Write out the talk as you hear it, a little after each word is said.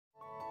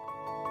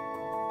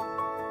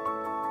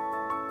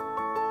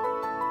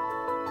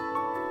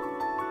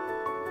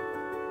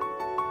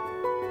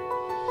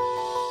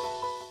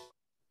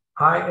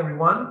Hi,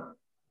 everyone.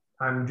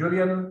 I'm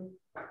Julian.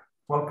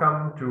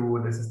 Welcome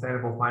to the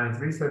Sustainable Finance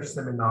Research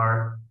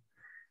Seminar.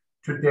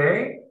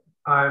 Today,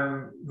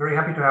 I'm very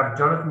happy to have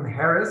Jonathan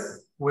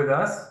Harris with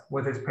us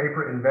with his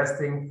paper,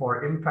 Investing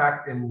for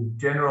Impact in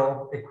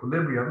General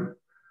Equilibrium.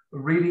 A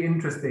really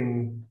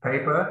interesting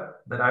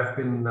paper that I've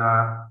been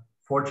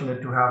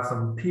fortunate to have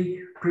some peek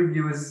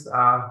previews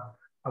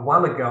a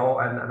while ago,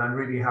 and I'm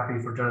really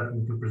happy for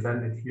Jonathan to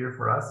present it here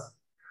for us.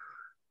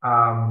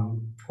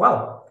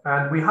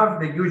 And we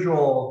have the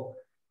usual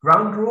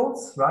ground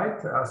rules,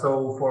 right?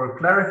 So for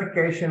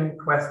clarification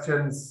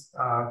questions,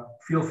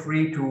 feel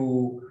free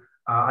to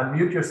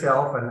unmute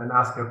yourself and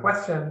ask your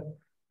question.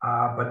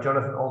 But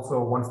Jonathan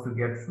also wants to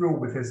get through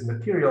with his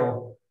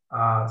material.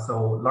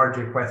 So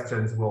larger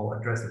questions we'll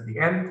address at the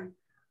end.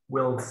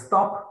 We'll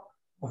stop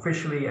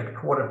officially at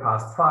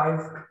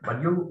 5:15,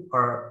 but you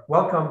are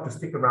welcome to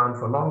stick around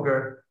for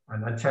longer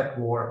and chat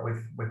more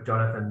with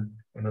Jonathan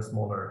in a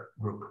smaller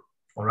group.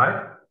 All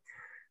right.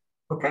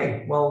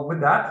 Okay. Well, with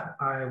that,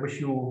 I wish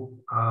you,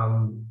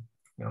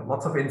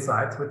 lots of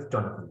insights with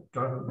Jonathan.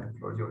 Jonathan, the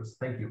floor is yours.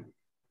 Thank you.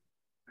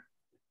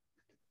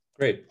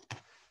 Great.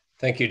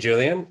 Thank you,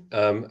 Julian.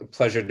 A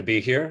pleasure to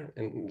be here.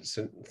 And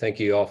so thank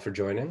you all for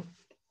joining.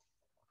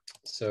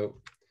 So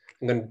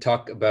I'm going to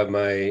talk about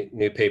my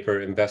new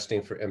paper,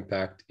 Investing for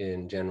Impact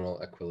in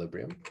General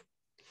Equilibrium.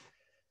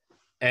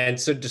 And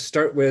so to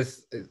start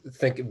with, I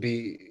think it'd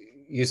be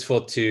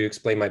useful to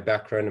explain my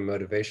background and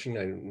motivation.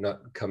 I'm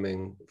not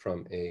coming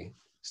from a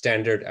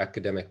standard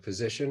academic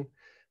position,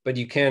 but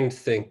you can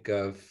think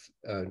of,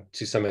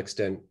 to some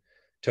extent,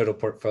 Total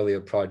Portfolio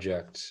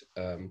Project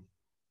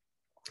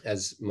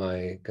as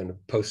my kind of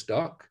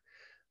postdoc.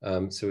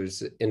 So it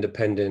was an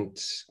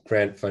independent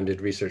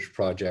grant-funded research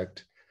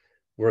project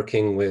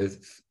working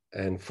with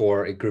and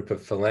for a group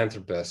of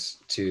philanthropists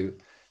to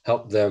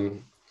help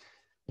them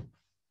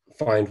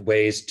find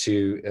ways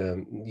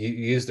to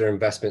use their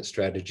investment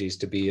strategies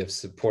to be as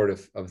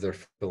supportive of their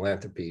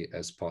philanthropy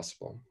as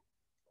possible.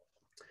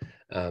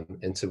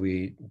 And so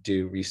we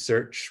do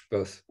research,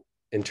 both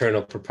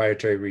internal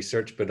proprietary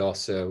research, but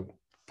also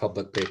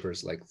public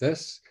papers like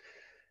this.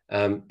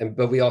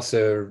 But we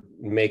also are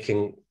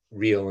making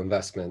real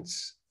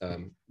investments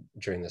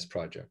during this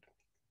project.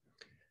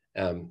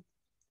 And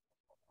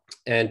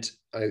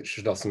I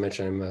should also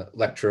mention I'm a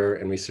lecturer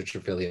and research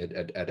affiliate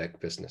at EDHEC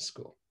Business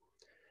School.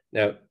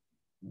 Now,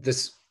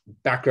 this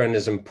background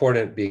is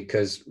important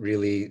because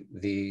really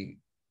the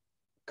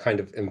kind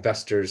of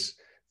investors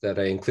that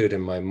I include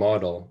in my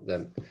model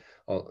that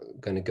I'm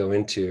going to go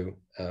into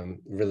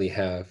really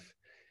have,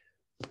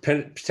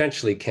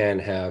 potentially can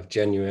have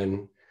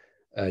genuine,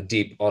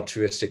 deep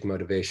altruistic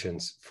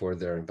motivations for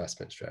their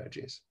investment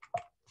strategies.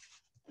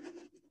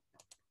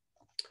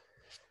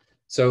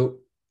 So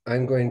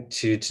I'm going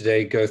to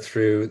today go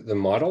through the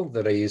model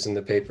that I use in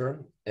the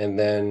paper and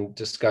then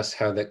discuss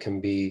how that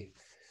can be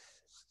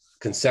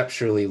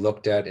conceptually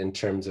looked at in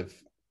terms of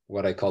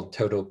what I call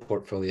total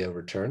portfolio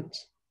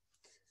returns.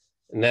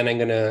 And then I'm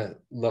going to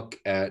look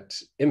at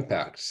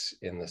impacts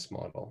in this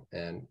model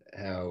and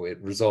how it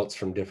results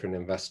from different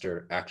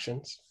investor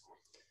actions.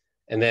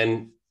 And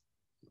then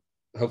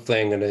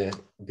hopefully I'm going to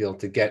be able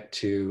to get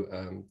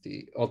to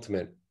the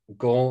ultimate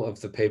goal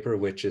of the paper,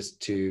 which is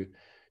to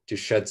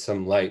shed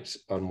some light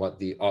on what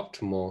the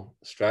optimal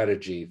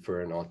strategy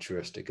for an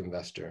altruistic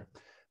investor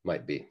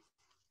might be.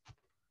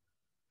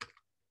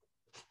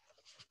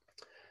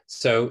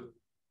 So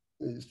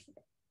this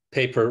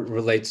paper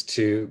relates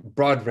to a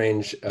broad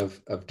range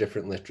of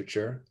different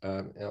literature.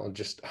 And I'll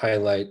just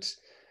highlight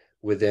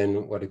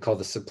within what I call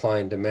the supply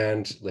and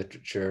demand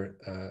literature,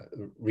 a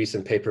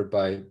recent paper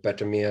by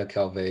Bettamia,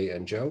 Calvé,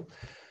 and Joe,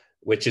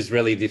 which is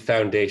really the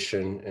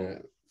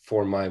foundation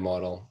for my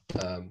model.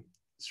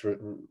 It's a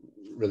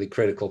really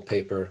critical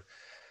paper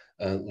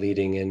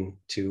leading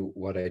into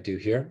what I do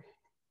here.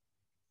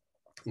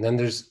 And then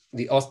there's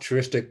the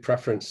altruistic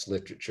preference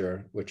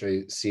literature, which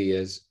I see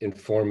as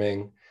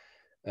informing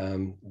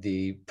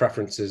the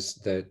preferences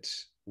that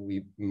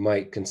we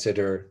might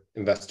consider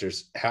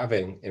investors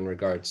having in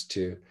regards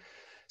to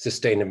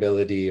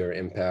sustainability or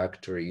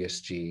impact or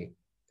ESG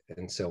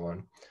and so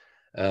on.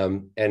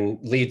 And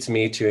leads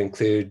me to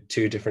include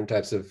two different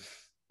types of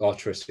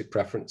altruistic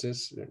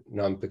preferences,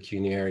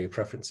 non-pecuniary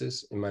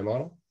preferences in my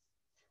model.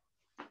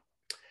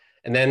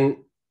 And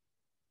then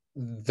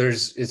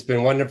it's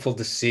been wonderful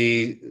to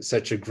see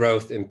such a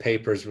growth in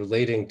papers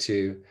relating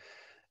to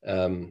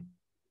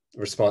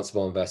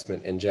responsible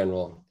investment in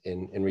general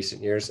in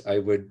recent years. I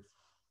would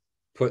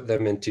put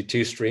them into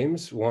two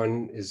streams.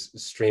 One is a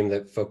stream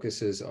that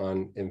focuses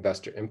on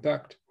investor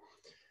impact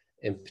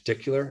in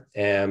particular,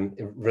 and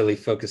really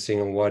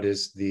focusing on what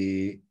is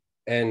the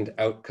end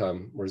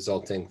outcome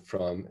resulting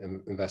from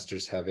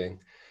investors having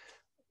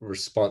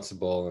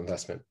responsible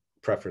investment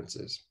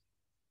preferences.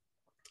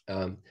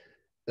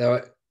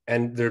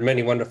 And there are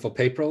many wonderful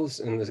papers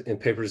in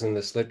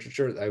this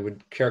literature. I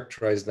would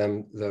characterize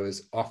them, though,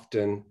 as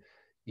often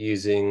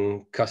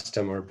using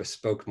custom or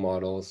bespoke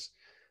models.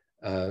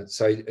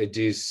 So I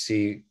do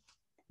see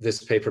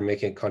this paper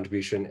making a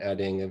contribution,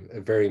 adding a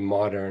very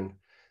modern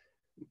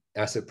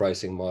asset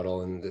pricing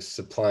model and the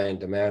supply and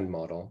demand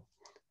model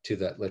to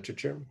that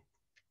literature.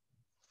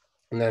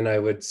 And then I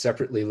would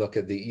separately look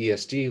at the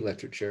ESG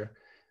literature,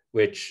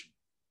 which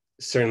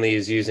certainly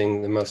is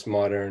using the most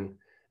modern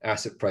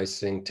asset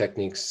pricing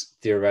techniques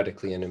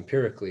theoretically and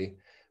empirically,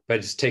 but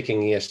it's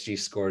taking ESG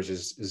scores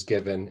as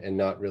given and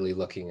not really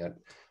looking at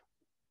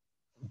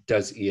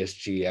does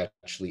ESG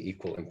actually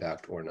equal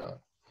impact or not.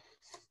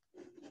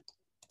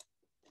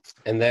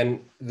 And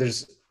then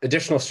there's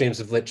additional streams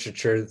of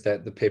literature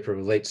that the paper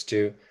relates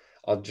to.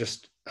 I'll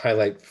just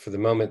highlight for the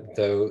moment,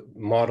 though,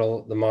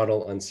 the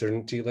model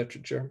uncertainty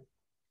literature,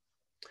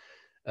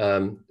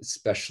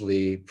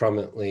 especially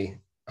prominently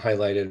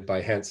highlighted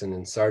by Hansen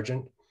and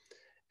Sargent.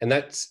 And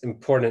that's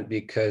important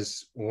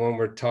because when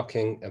we're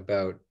talking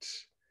about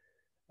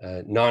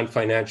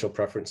non-financial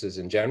preferences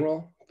in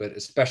general, but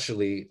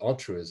especially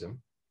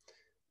altruism,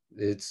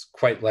 it's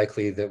quite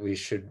likely that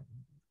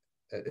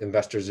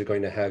investors are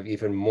going to have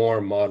even more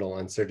model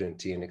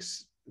uncertainty and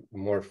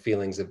more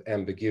feelings of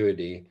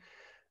ambiguity,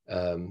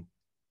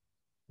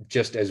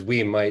 just as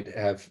we might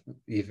have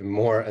even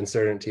more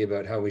uncertainty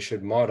about how we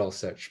should model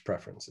such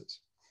preferences.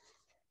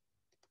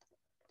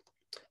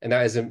 And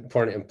that has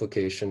important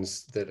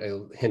implications that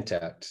I'll hint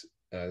at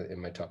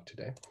in my talk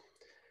today.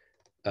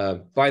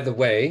 By the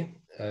way,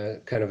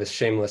 kind of a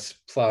shameless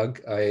plug,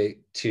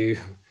 to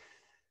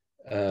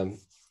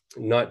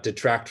not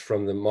detract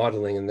from the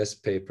modeling in this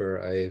paper,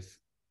 I've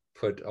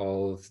put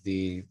all of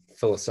the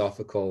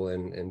philosophical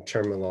and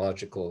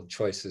terminological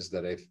choices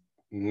that I've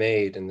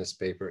made in this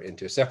paper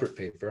into a separate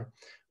paper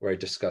where I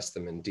discuss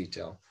them in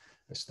detail.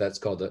 So that's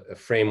called a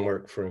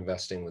framework for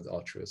investing with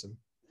altruism.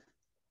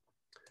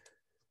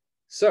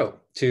 So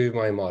to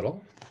my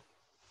model,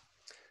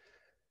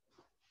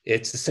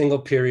 it's a single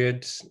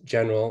period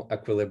general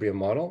equilibrium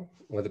model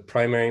with a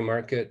primary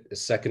market, a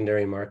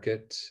secondary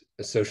market,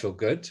 a social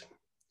good,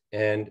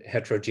 and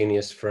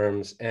heterogeneous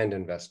firms and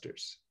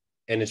investors.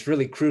 And it's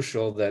really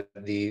crucial that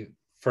the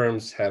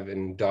firms have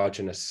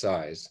endogenous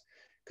size,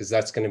 because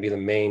that's going to be the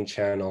main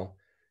channel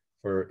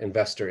for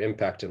investor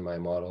impact in my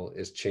model,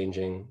 is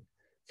changing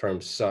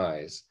firm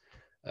size.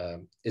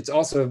 It's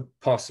also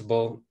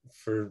possible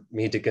for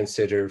me to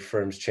consider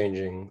firms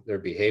changing their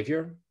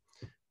behavior,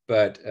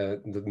 but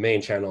the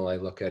main channel I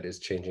look at is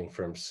changing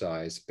firm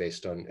size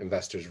based on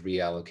investors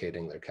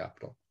reallocating their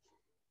capital.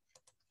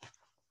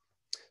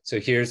 So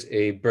here's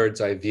a bird's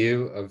eye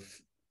view of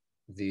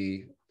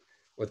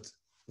what's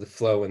the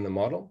flow in the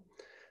model.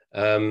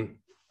 And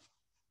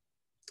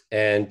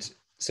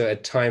so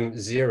at time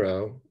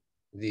 0,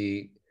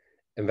 the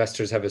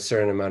investors have a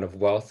certain amount of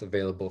wealth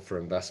available for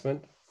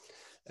investment.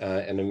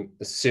 And I'm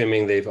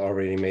assuming they've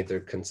already made their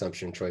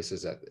consumption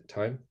choices at the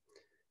time.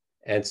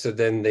 And so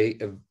then they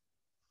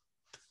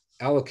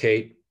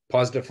allocate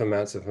positive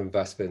amounts of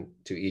investment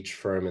to each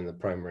firm in the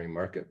primary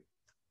market.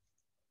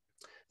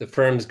 The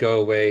firms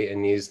go away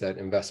and use that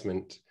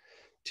investment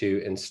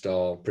to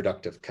install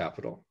productive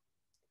capital.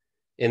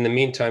 In the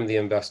meantime, the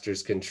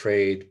investors can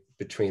trade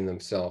between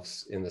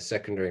themselves in the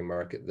secondary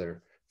market,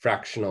 their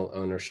fractional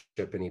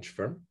ownership in each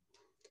firm.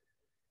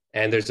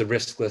 And there's a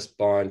riskless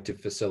bond to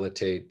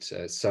facilitate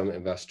some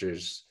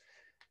investors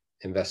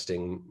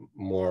investing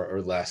more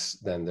or less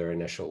than their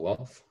initial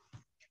wealth.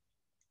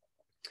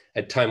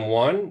 At time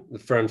 1, the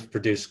firms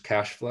produce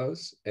cash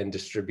flows and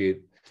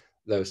distribute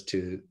those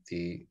to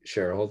the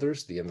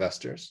shareholders, the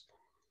investors.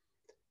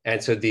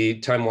 And so the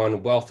time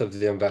 1 wealth of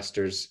the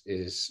investors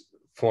is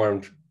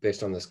formed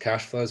based on those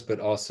cash flows, but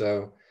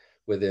also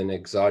with an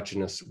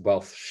exogenous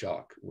wealth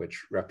shock,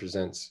 which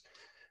represents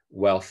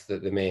wealth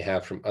that they may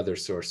have from other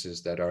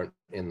sources that aren't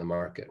in the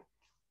market.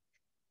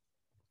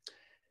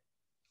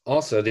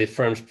 Also, the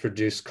firms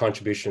produce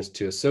contributions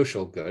to a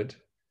social good,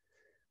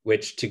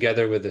 which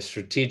together with a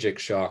strategic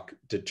shock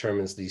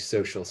determines the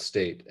social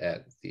state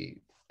at the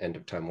end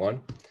of time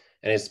 1.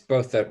 And it's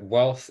both that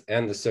wealth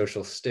and the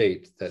social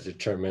state that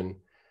determine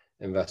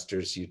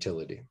investors'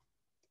 utility.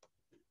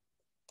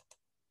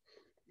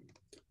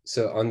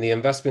 So on the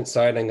investment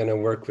side, I'm going to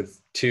work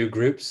with 2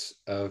 groups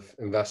of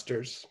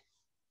investors,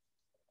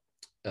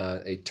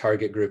 a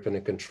target group and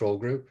a control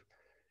group.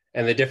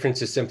 And the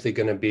difference is simply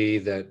going to be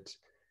that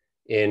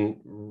in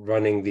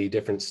running the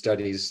different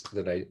studies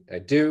that I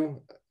do,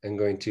 I'm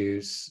going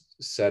to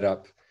set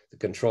up the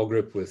control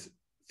group with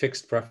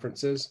fixed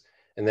preferences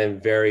and then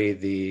vary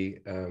the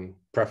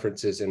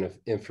preferences and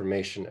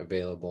information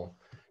available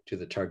to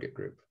the target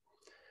group,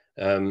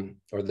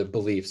 or the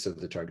beliefs of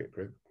the target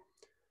group.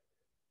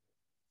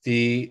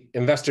 The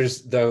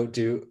investors, though,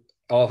 do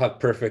all have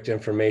perfect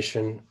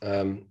information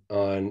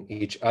on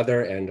each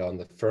other and on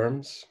the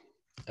firms,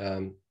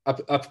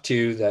 up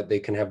to that they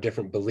can have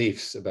different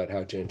beliefs about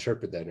how to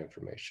interpret that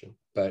information.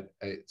 But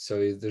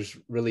so there's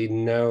really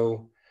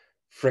no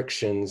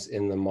frictions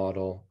in the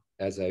model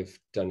as I've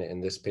done it in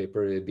this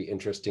paper. It'd be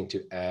interesting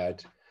to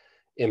add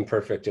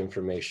imperfect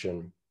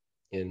information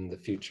in the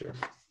future.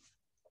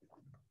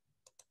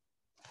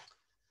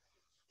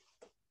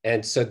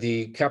 And so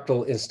the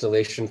capital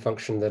installation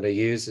function that I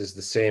use is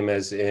the same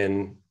as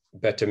in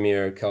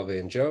Betamir, Calvé,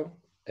 and Joe.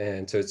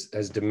 And so it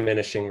has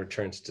diminishing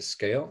returns to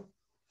scale,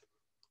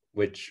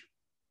 which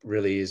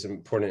really is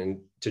important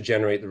to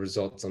generate the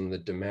results on the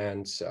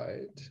demand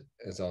side,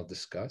 as I'll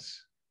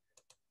discuss.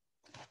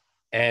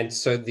 And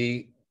so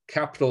the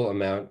capital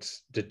amount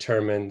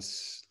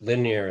determines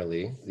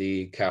linearly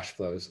the cash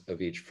flows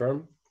of each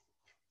firm.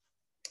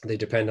 They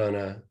depend on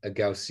a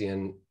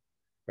Gaussian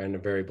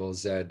random variable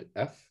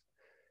ZF.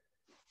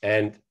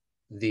 And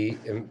the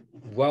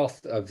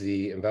wealth of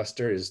the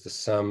investor is the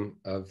sum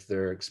of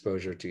their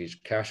exposure to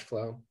each cash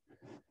flow,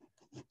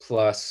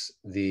 plus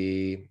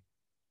the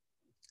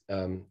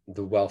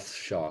wealth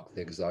shock,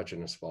 the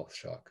exogenous wealth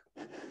shock.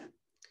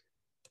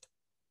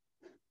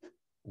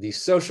 The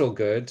social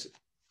good,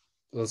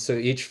 well, so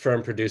each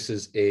firm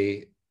produces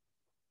a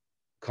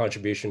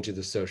contribution to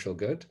the social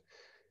good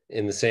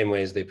in the same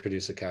way as they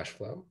produce a cash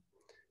flow.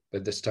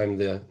 But this time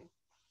the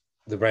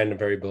random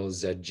variable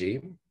is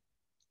ZG.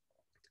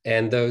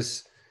 And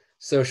those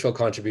social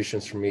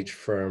contributions from each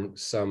firm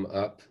sum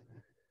up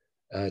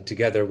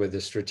together with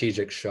the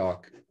strategic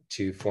shock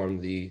to form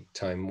the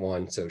time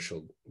one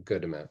social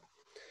good amount.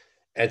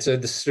 And so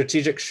the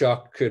strategic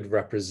shock could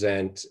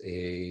represent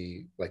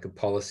like a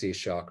policy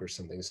shock or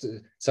something,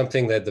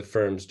 something that the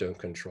firms don't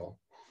control.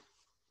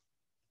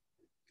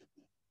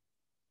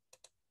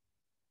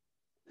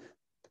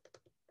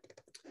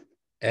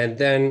 And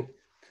then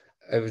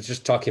I was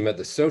just talking about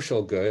the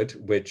social good,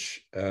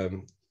 which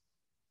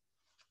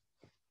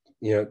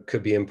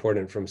could be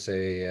important from,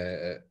 say,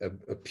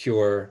 a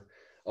pure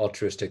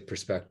altruistic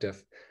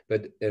perspective.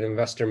 But an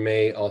investor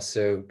may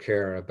also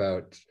care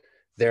about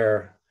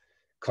their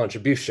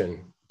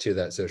contribution to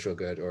that social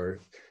good or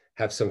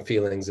have some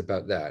feelings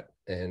about that.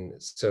 And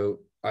so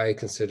I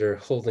consider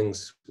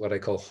holdings, what I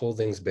call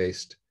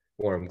holdings-based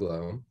warm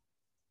glow.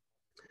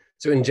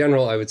 So in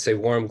general, I would say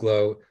warm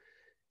glow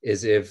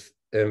is if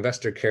an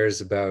investor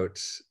cares about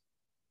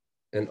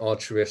an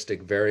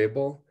altruistic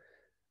variable,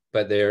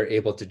 but they're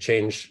able to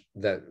change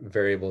that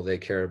variable they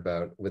care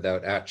about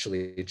without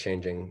actually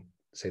changing,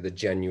 say, the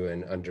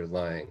genuine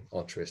underlying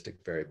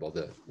altruistic variable,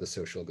 the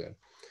social good.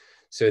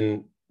 So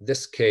in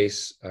this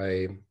case,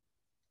 I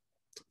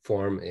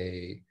form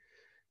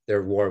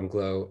their warm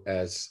glow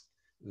as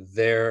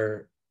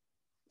their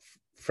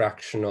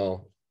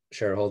fractional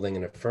shareholding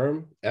in a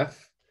firm,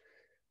 F,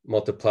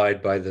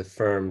 multiplied by the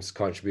firm's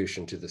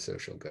contribution to the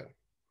social good.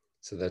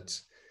 So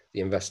that's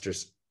the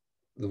investors,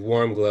 the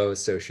warm glow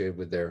associated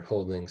with their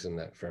holdings in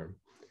that firm.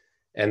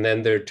 And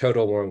then their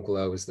total warm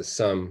glow is the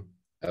sum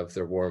of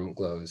their warm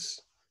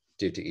glows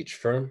due to each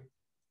firm.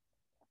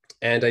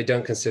 And I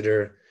don't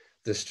consider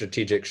the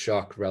strategic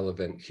shock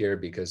relevant here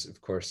because, of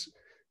course,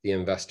 the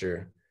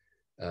investor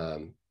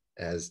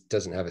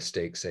doesn't have a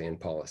stake, say, in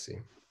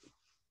policy.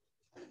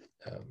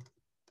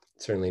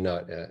 Certainly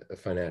not a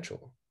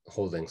financial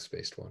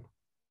holdings-based one.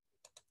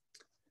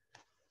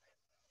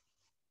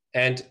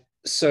 And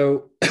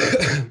so,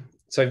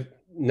 so I've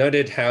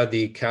noted how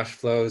the cash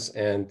flows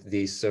and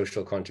the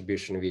social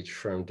contribution of each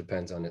firm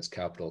depends on its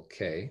capital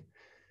K.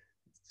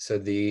 So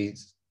the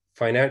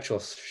financial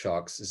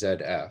shocks,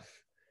 ZF,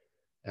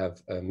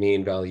 have a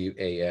mean value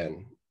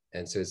AN.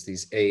 And so it's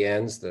these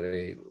ANs that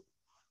I'm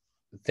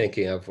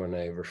thinking of when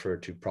I refer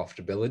to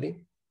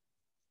profitability.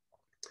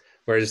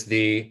 Whereas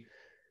the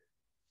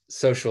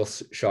social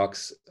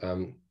shocks,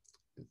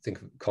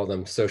 call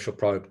them social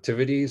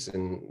productivities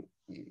and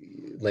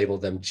label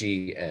them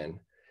GN.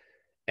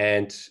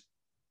 And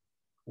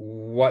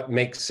what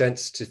makes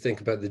sense to think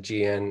about the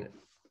GN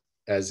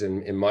as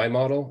in my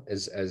model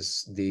is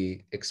as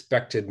the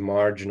expected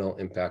marginal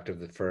impact of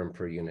the firm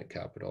per unit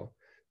capital.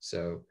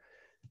 So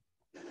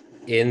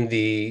in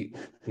the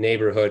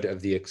neighborhood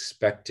of the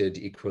expected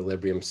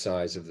equilibrium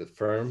size of the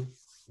firm,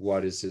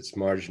 what is its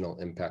marginal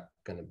impact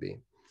going to be?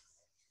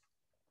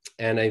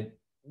 And I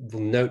will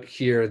note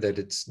here that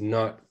it's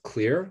not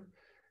clear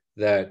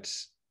that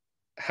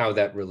how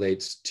that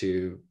relates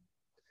to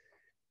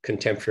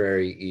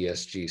contemporary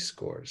ESG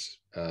scores.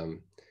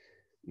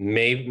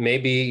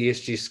 Maybe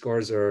ESG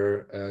scores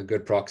are a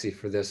good proxy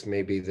for this,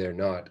 maybe they're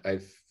not.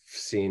 I've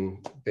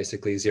seen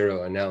basically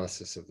zero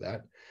analysis of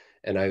that,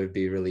 and I would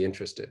be really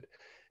interested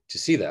to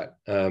see that.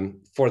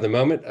 For the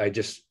moment,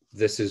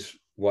 this is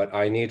what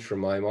I need for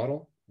my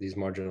model, these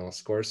marginal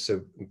scores.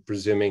 So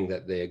presuming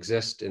that they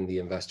exist and the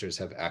investors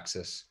have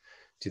access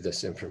to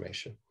this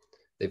information.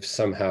 They've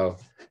somehow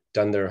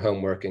done their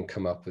homework and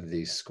come up with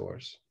these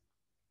scores.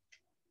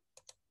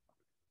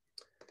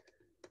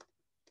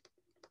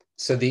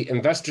 So the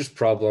investor's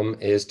problem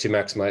is to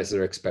maximize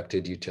their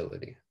expected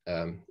utility.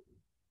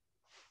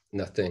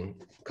 Nothing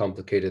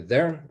complicated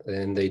there.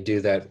 And they do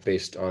that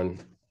based on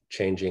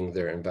changing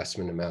their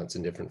investment amounts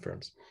in different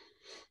firms.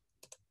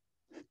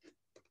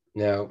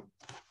 Now,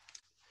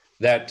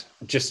 that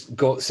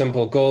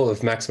simple goal of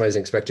maximizing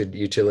expected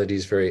utility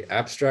is very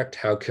abstract.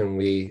 How can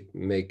we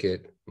make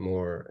it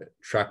more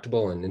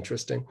tractable and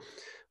interesting?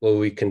 Well,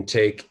 we can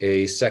take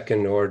a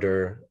second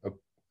order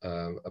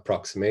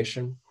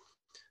approximation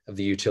of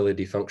the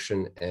utility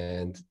function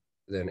and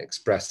then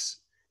express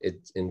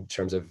It's in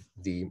terms of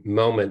the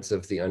moments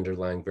of the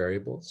underlying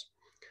variables.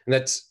 And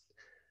that's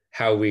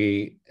how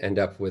we end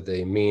up with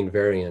a mean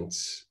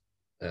variance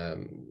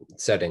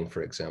setting,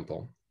 for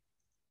example.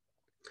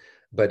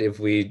 But if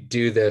we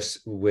do this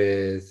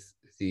with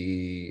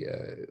the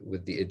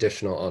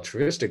additional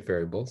altruistic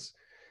variables,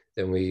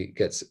 then we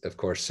get, of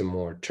course, some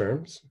more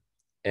terms.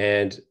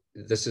 And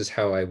this is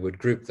how I would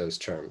group those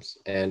terms.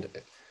 And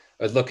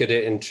I'd look at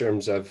it in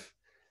terms of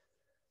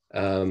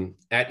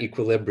at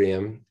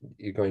equilibrium,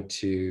 you're going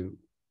to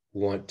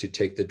want to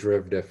take the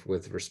derivative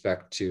with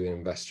respect to an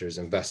investor's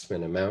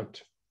investment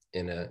amount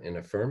in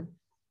a firm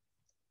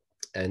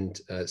and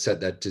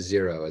set that to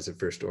 0 as a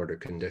first order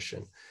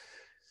condition.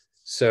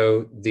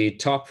 So the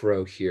top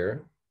row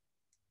here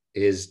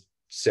is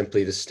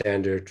simply the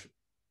standard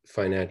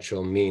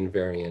financial mean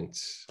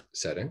variance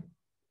setting.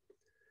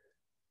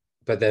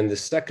 But then the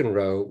second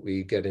row,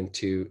 we get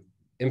into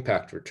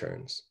impact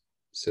returns.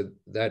 So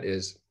that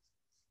is,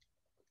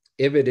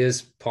 if it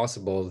is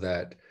possible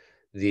that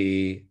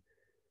the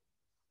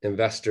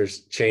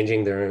investors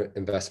changing their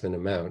investment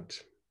amount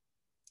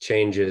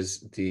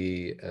changes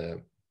the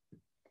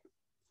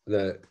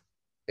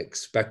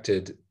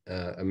expected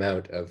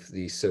amount of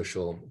the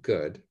social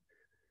good,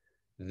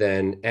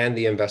 then, and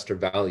the investor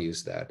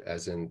values that,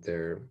 as in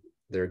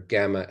their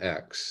gamma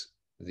x,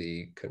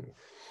 the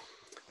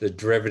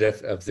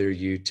derivative of their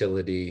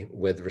utility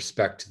with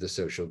respect to the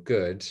social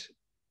good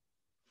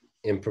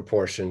in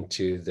proportion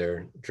to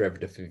their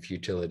derivative of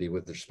utility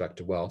with respect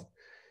to wealth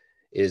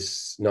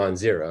is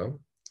non-zero,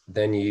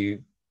 then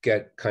you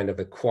get kind of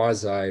a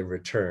quasi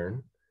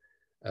return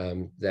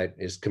that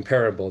is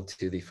comparable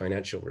to the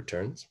financial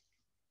returns.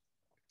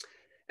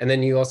 And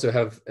then you also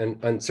have an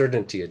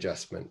uncertainty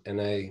adjustment.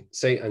 And I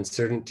say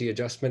uncertainty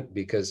adjustment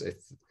because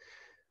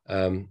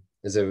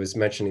as I was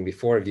mentioning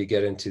before, if you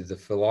get into the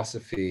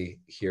philosophy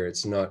here,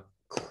 it's not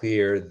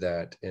clear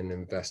that an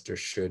investor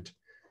should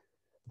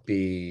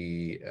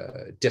be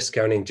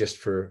discounting just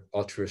for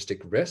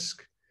altruistic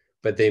risk,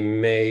 but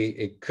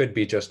it could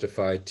be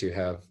justified to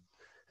have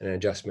an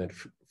adjustment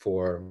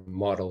for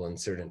model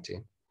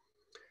uncertainty.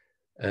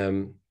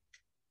 And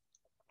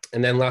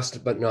then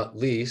last but not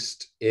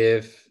least,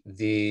 if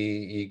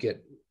you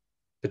get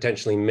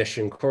potentially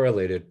mission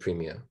correlated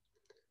premia.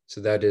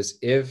 So that is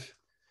if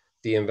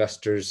the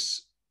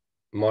investor's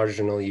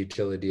marginal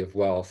utility of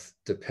wealth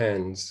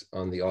depends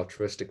on the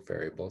altruistic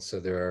variable. So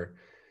there are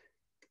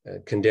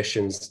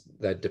conditions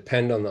that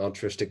depend on the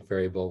altruistic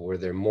variable where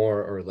they're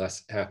more or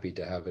less happy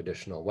to have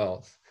additional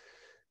wealth,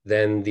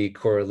 then the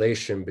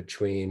correlation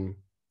between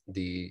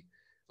the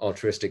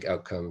altruistic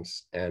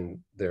outcomes and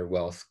their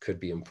wealth could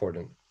be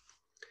important.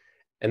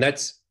 And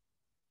that's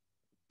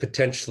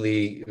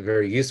potentially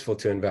very useful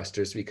to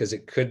investors because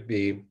it could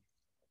be,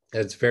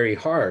 it's very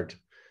hard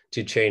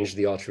to change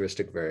the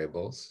altruistic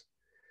variables,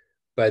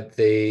 but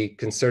they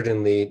can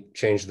certainly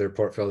change their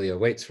portfolio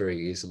weights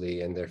very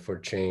easily and therefore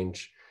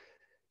change.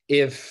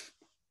 If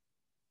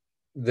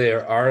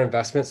there are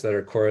investments that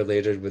are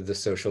correlated with the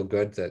social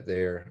good that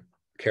they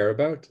care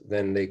about,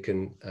 then they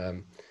can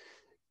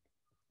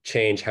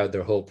change how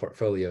their whole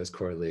portfolio is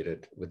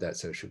correlated with that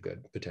social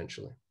good,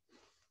 potentially.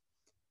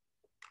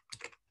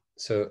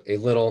 So a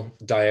little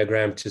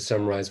diagram to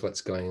summarize what's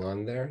going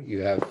on there.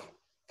 You have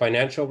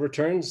financial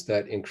returns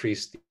that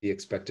increase the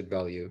expected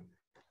value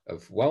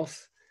of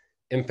wealth,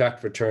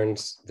 impact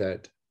returns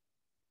that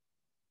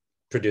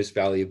produce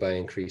value by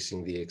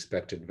increasing the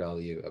expected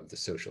value of the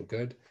social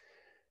good,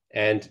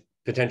 and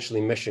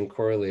potentially mission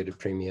correlated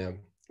premium,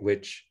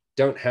 which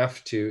don't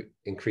have to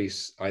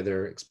increase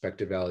either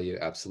expected value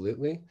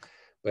absolutely,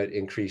 but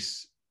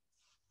increase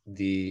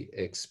the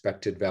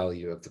expected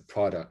value of the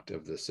product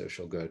of the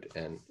social good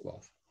and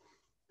wealth.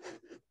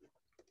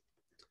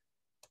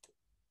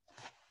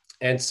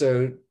 And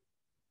so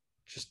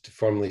just to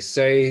formally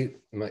say,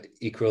 my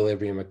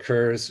equilibrium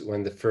occurs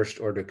when the first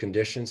order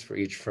conditions for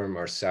each firm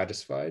are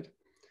satisfied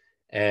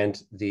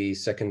and the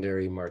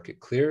secondary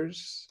market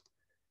clears,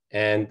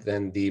 and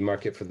then the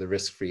market for the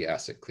risk-free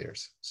asset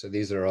clears. So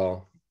these are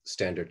all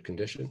standard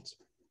conditions.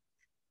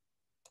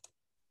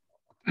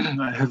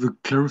 I have a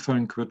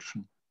clarifying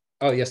question.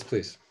 Oh, yes,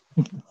 please.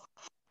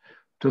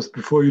 Just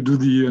before you do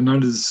the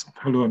analysis,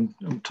 hello,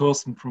 I'm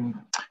Thorsten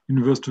from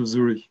University of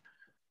Zurich.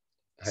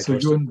 Hi, so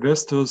Thorsten. your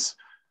investors,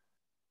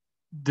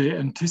 they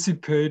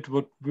anticipate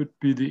what would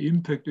be the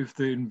impact if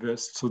they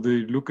invest. So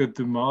they look at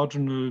the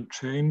marginal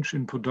change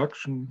in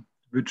production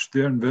which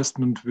their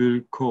investment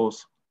will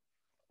cause.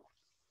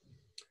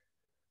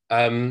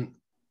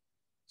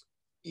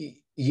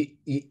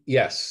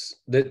 Yes.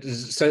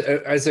 So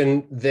as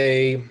in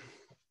they,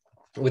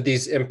 with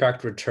these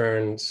impact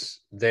returns,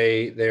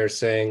 they are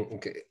saying,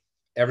 okay,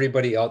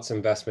 everybody else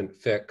investment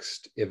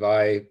fixed. If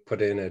I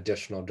put in an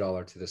additional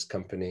dollar to this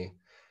company,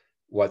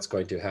 what's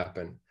going to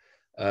happen?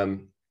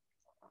 And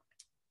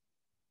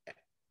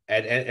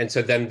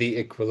so then the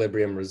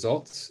equilibrium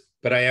results.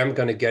 But I am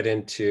going to get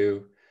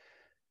into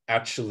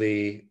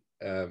actually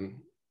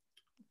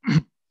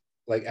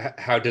like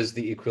how does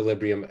the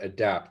equilibrium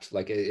adapt?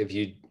 Like if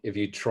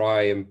you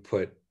try and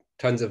put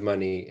tons of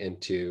money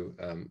into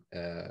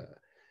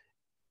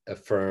a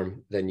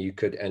firm, then you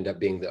could end up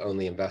being the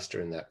only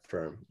investor in that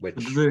firm. Which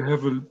do they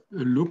have a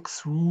look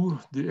through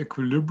the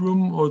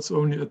equilibrium, or it's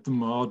only at the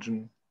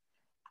margin?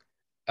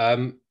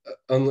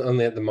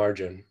 Only at the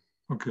margin.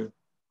 Okay.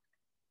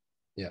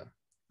 Yeah.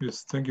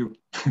 Yes, thank you.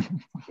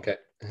 Okay.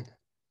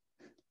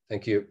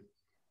 Thank you.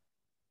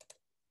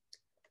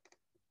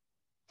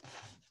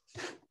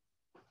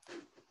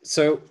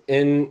 So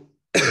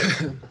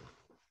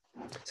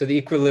so the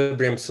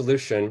equilibrium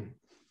solution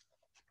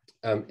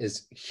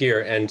is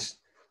here, and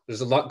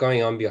there's a lot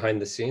going on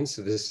behind the scenes.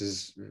 So this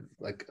is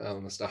like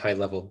almost a high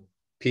level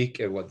peek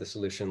at what the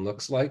solution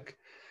looks like.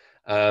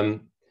 But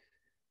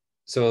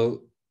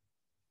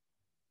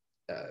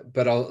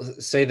I'll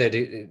say that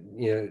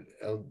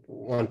I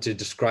want to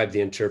describe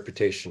the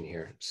interpretation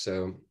here.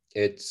 So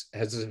it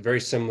has a very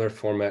similar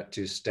format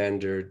to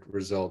standard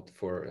result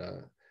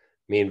for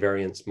mean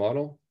variance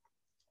model.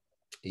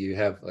 You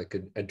have like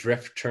a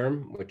drift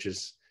term, which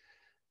is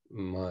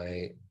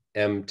my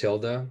m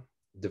tilde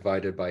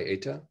divided by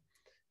eta.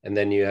 And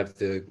then you have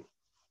the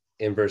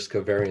inverse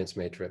covariance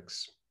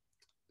matrix,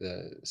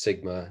 the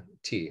sigma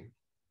t.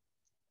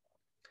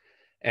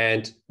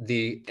 And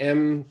the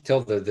m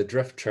tilde, the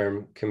drift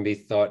term, can be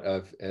thought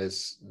of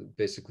as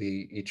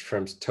basically each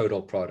firm's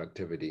total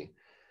productivity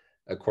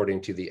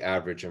according to the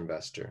average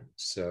investor.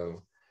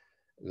 So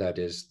that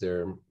is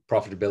their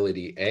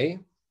profitability A,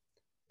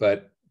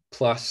 but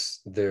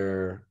plus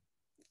their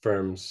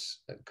firm's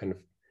kind of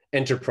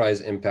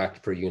enterprise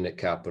impact per unit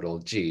capital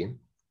G,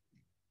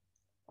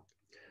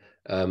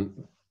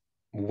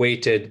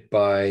 weighted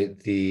by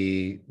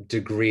the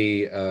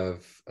degree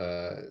of,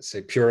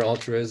 say, pure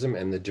altruism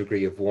and the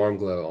degree of warm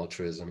glow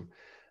altruism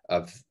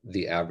of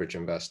the average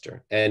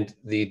investor. And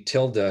the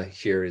tilde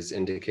here is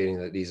indicating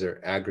that these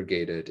are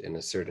aggregated in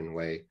a certain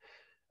way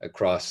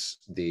across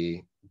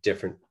the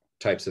different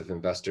types of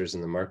investors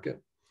in the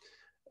market,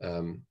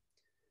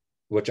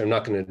 which I'm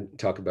not going to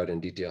talk about in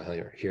detail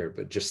here,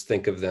 but just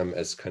think of them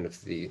as kind of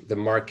the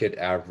market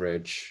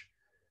average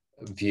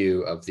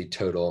view of the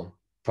total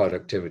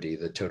productivity,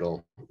 the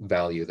total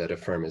value that a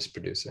firm is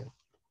producing.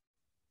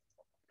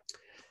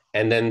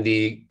 And then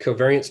the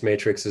covariance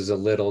matrix is a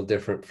little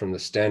different from the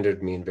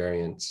standard mean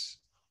variance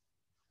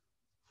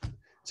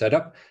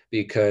setup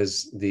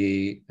because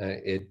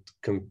it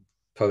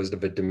composed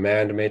of a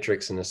demand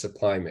matrix and a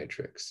supply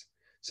matrix.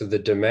 So the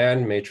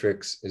demand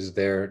matrix is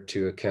there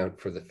to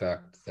account for the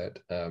fact that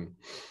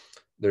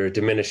there are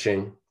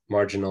diminishing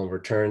marginal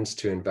returns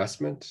to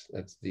investment.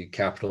 That's the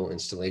capital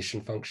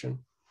installation function.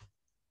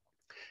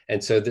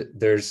 And so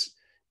there's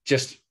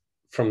just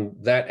from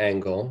that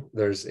angle,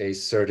 there's a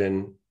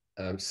certain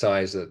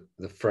size that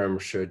the firm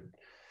should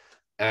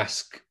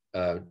ask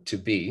to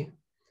be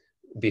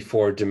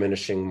before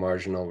diminishing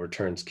marginal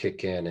returns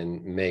kick in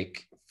and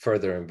make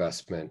further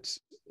investment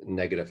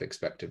negative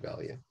expected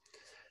value.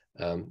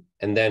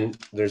 And then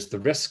there's the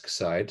risk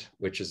side,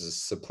 which is a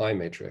supply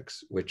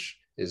matrix, which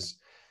is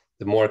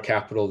the more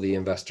capital the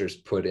investors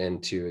put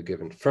into a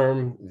given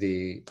firm,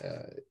 the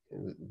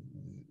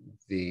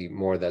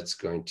more that's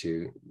going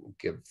to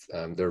give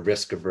their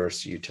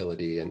risk-averse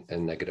utility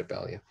and negative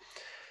value.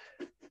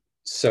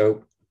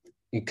 So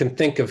you can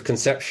think of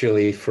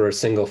conceptually for a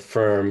single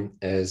firm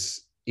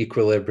as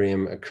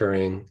equilibrium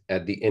occurring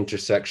at the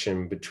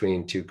intersection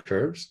between two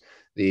curves,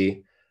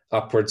 the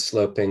upward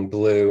sloping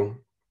blue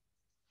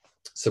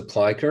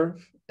supply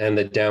curve and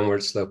the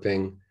downward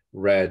sloping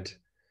red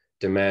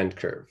demand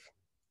curve.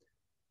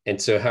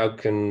 And so how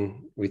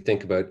can we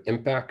think about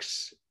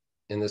impacts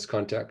in this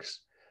context?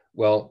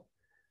 Well,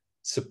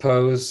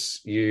 suppose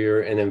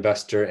you're an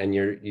investor and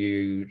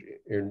you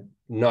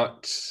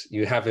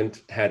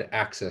haven't had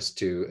access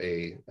to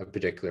a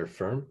particular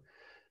firm,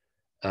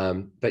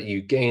 but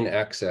you gain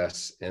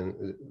access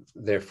and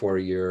therefore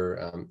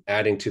you're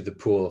adding to the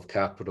pool of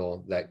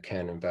capital that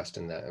can invest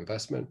in that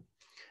investment.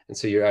 And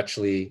so you're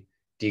actually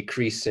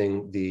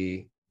decreasing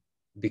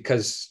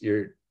because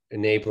you're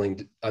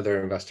enabling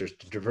other investors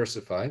to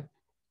diversify,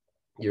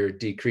 you're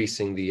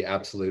decreasing the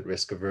absolute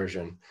risk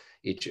aversion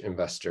each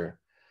investor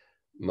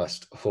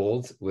must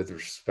hold with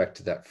respect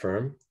to that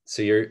firm.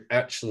 So you're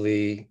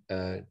actually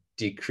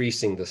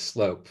decreasing the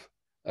slope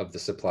of the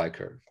supply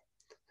curve.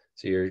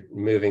 So you're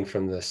moving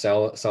from the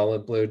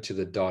solid blue to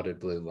the dotted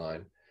blue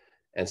line.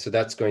 And so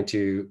that's going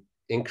to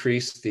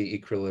increase the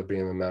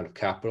equilibrium amount of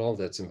capital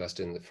that's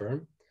invested in the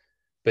firm,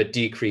 but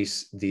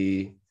decrease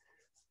the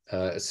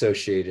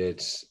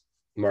associated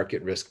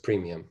market risk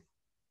premium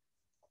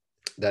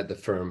that the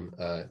firm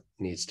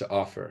needs to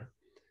offer.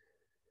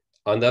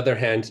 On the other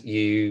hand,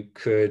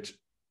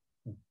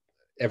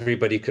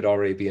 everybody could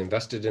already be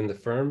invested in the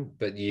firm,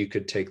 but you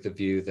could take the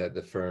view that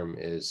the firm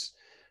is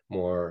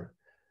more,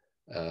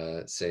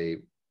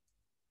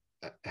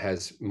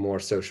 has more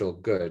social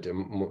good,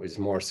 and is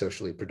more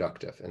socially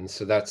productive. And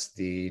so that's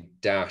the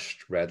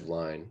dashed red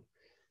line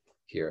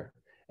here.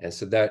 And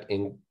so that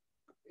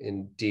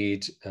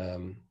indeed,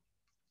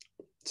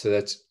 so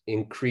that's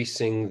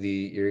increasing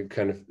you're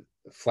kind of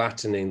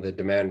flattening the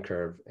demand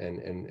curve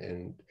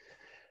and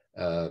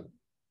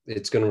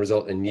it's going to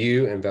result in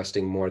you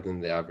investing more than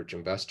the average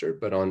investor,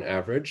 but on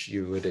average,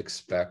 you would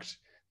expect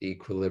the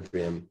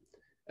equilibrium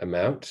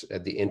amount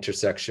at the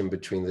intersection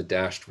between the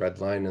dashed red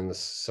line and the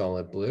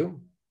solid blue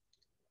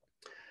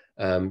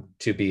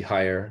to be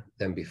higher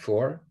than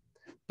before,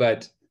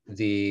 but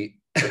the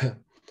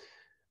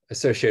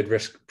associated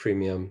risk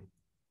premium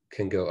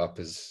can go up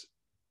as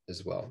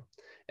well.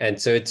 And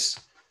so it's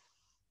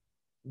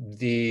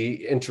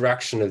the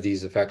interaction of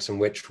these effects and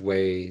which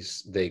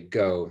ways they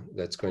go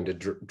that's going to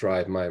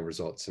drive my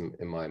results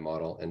in my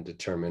model and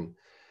determine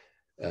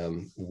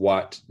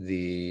what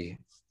the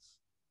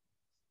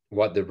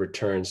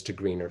returns to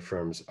greener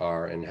firms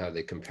are and how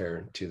they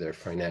compare to their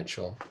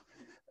financial,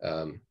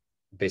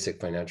 basic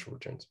financial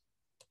returns.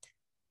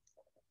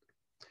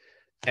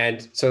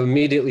 And so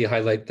immediately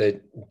highlight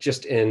that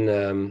just in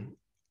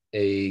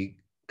a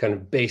kind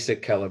of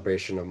basic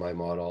calibration of my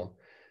model,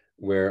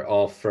 where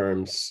all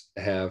firms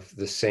have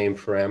the same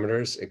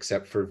parameters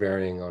except for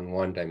varying on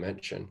one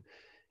dimension,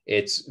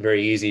 it's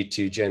very easy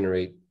to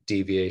generate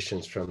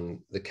deviations from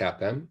the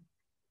CAPM.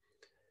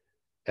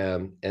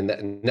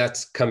 And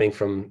that's coming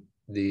from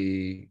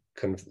the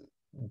kind of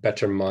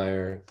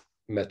Bettermeier,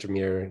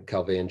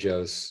 Calvé, and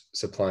Joe's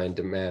supply and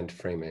demand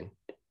framing.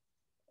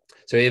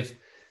 So if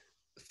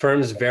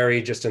firms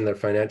vary just in their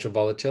financial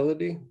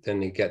volatility,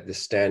 then you get the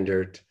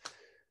standard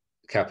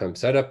CAPM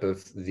setup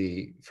of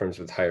the firms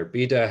with higher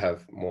beta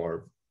have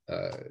more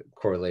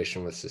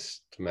correlation with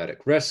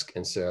systematic risk,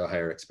 and so a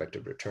higher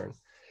expected return.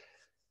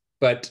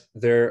 But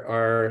there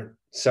are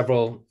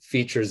several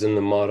features in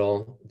the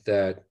model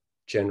that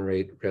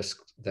generate risk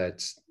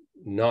that's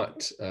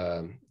not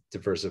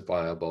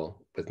diversifiable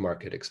with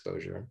market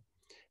exposure.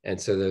 And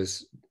so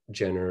those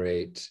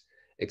generate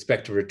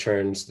expected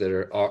returns that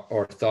are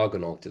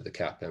orthogonal to the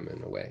CAPM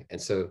in a way.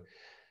 And so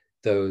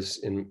those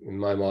in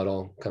my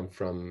model come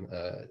from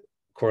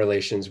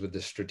correlations with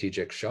the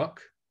strategic shock,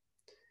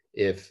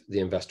 if the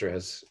investor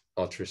has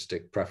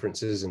altruistic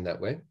preferences in that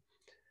way.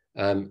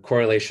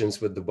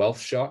 Correlations with the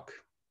wealth shock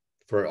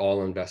for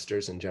all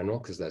investors in general,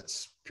 because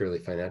that's purely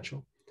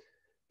financial.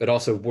 But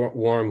also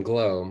warm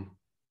glow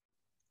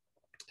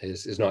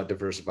is not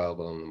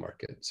diversifiable in the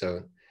market.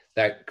 So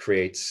that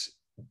creates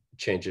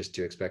changes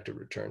to expected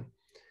return.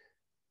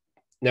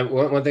 Now,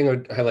 one thing I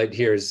would highlight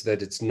here is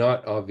that it's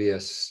not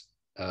obvious.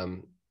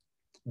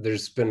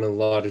 There's been a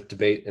lot of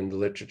debate in the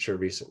literature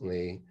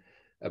recently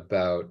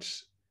about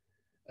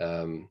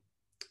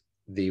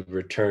the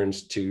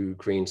returns to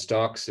green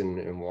stocks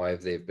and why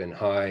they've been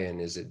high,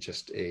 and is it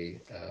just a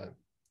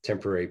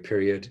temporary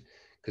period?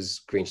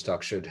 Because green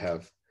stocks should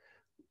have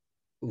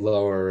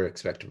lower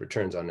expected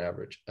returns on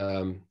average.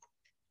 And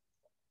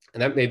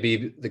that may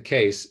be the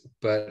case,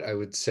 but I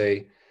would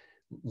say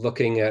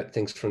looking at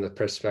things from the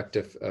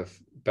perspective of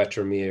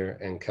Bettermeier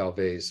and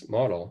Calvé's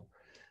model,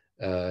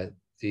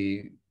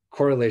 the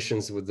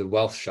correlations with the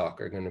wealth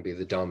shock are going to be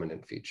the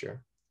dominant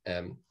feature.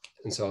 And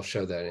so I'll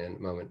show that in a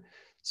moment.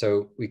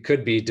 So we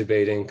could be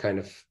debating kind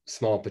of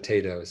small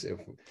potatoes if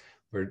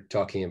we're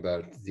talking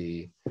about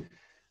the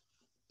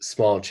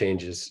small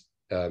changes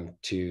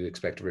to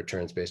expected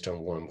returns based on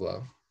warm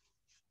glow.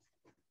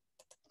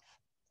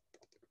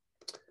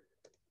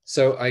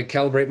 So I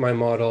calibrate my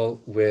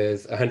model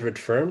with 100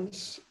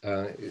 firms.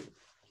 Can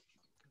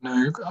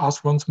I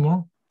ask once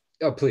more?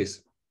 Oh,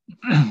 please.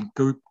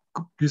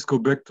 Please go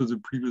back to the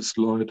previous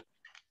slide.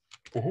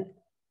 Mm-hmm.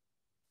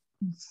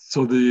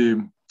 So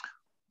the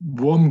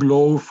warm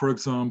glow, for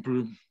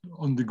example,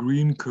 on the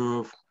green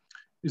curve,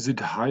 is it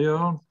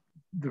higher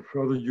the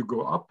further you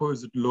go up, or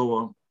is it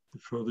lower the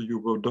further you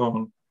go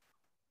down?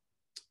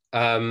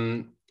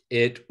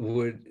 It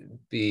would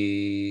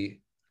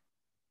be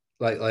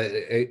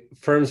like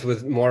firms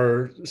with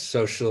more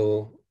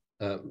social,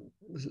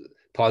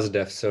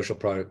 positive social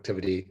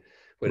productivity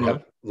would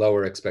have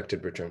lower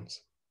expected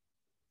returns.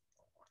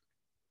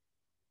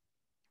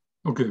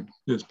 Okay,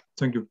 yes,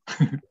 thank you.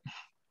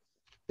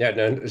 Yeah,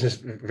 no, it's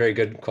just a very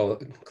good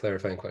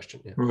clarifying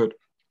question. Yeah. Right.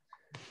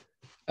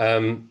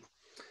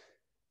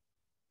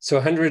 So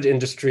 100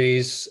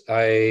 industries,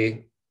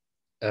 I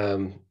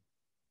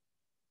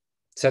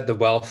set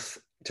the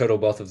total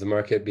wealth of the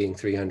market being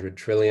 300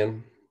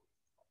 trillion.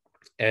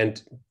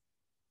 And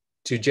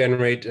to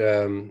generate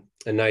a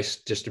nice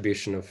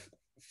distribution of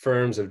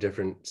firms of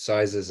different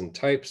sizes and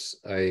types,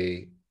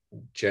 I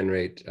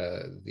generate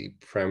the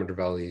parameter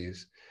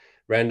values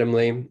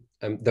randomly,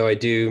 though I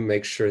do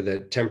make sure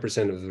that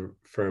 10% of the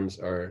firms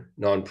are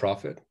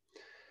nonprofit.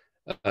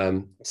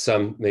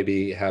 Some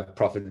maybe have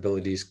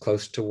profitabilities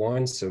close to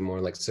one, so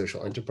more like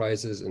social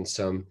enterprises, and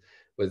some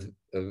with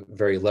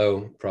very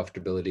low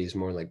profitabilities,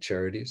 more like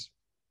charities.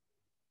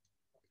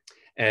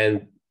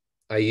 And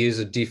I use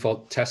a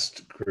default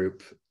test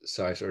group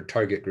size or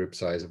target group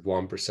size of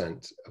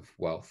 1% of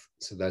wealth.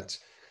 So that's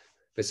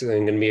basically,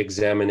 I'm going to be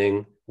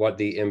examining what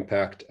the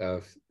impact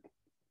of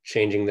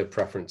changing the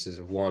preferences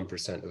of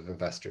 1% of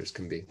investors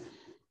can be.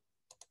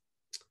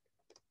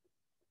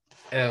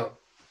 Now,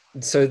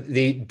 so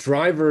the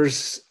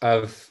drivers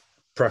of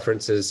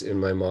preferences in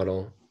my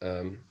model,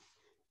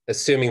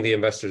 assuming the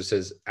investors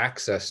has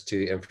access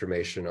to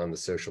information on the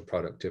social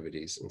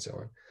productivities and so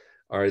on,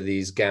 are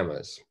these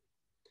gammas.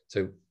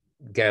 So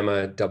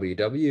gamma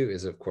WW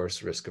is of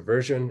course risk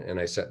aversion, and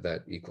I set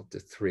that equal to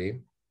 3.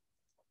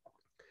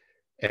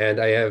 And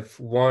I have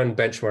one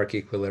benchmark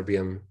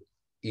equilibrium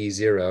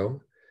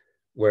E0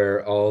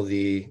 where all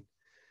the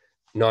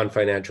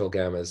non-financial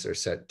gammas are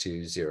set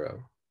to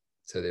 0.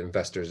 So the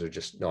investors are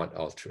just not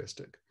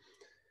altruistic.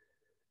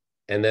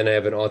 And then I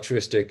have an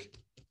altruistic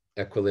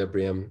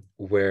equilibrium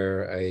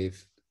where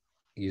I've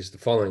used the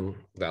following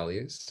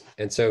values.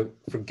 And so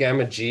for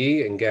gamma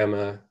G and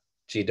gamma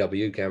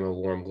GW, gamma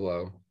warm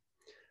glow,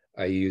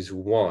 I use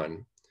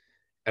 1.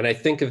 And I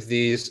think of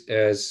these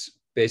as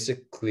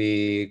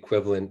basically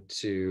equivalent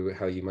to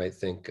how you might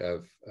think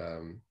of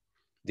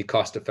the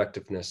cost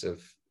effectiveness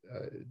of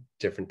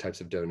different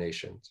types of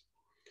donations.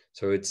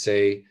 So it's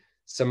say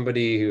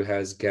somebody who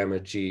has gamma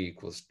G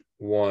equals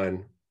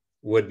 1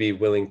 would be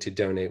willing to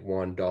donate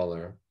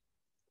 $1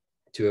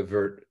 to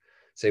avert,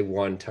 say,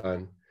 1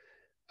 ton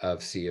of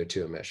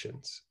CO2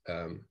 emissions.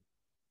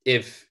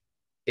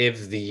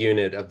 If the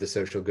unit of the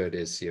social good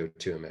is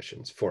CO2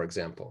 emissions, for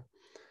example,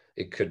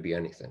 it could be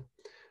anything.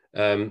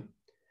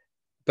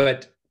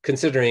 But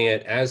considering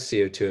it as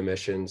CO2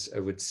 emissions, I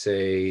would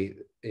say,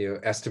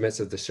 estimates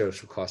of the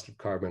social cost of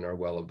carbon are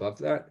well above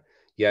that,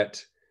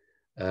 yet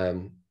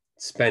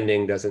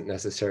spending doesn't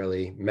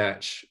necessarily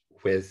match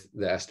with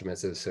the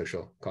estimates of the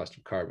social cost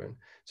of carbon.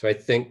 So I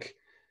think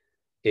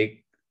it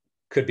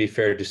could be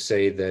fair to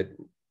say that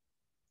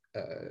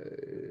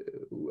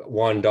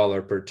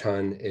 $1 per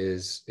ton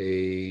is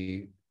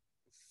a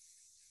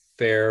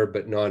fair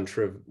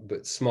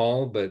but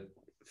small but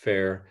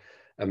fair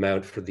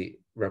amount for the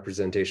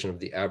representation of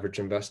the average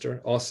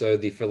investor. Also,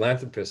 the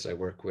philanthropists I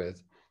work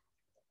with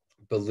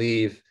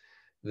believe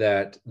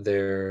that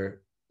the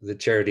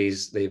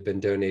charities they've been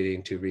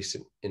donating to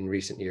in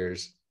recent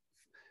years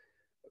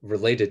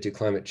related to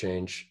climate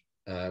change,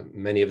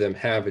 many of them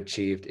have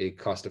achieved a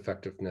cost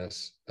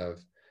effectiveness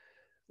of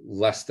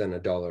less than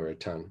 $1 a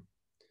ton.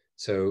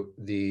 So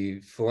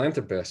the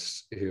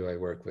philanthropists who I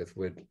work with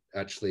would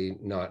actually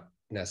not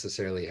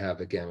necessarily have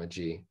a gamma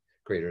G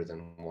greater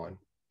than 1,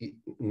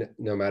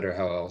 no matter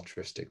how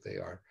altruistic they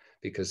are,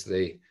 because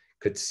they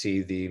could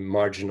see the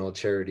marginal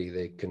charity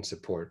they can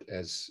support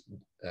as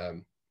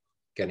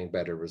getting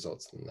better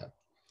results than that.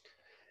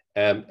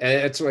 And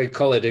that's why I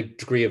call it a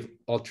degree of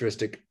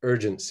altruistic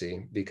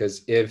urgency,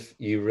 because if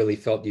you really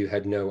felt you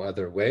had no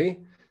other way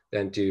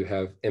than to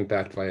have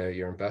impact via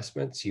your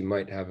investments, you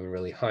might have a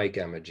really high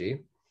gamma G.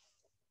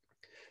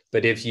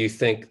 But if you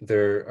think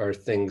there are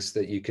things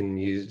that you can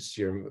use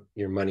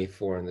your money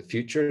for in the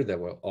future that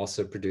will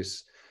also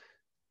produce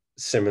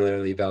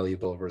similarly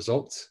valuable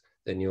results,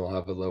 then you'll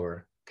have a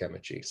lower gamma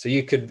G. So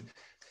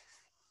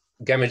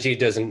gamma G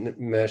doesn't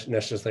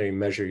necessarily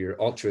measure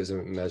your altruism,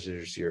 it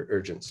measures your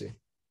urgency.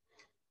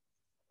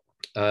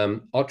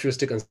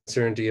 Altruistic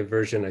uncertainty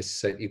aversion I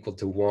set equal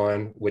to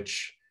 1,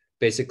 which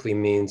basically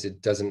means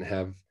it doesn't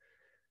have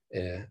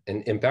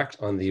an impact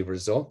on the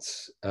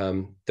results.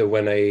 Though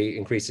when I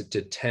increase it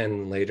to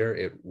 10 later,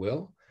 it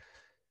will.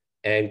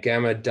 And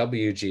gamma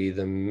WG,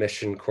 the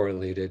mission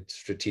correlated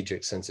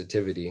strategic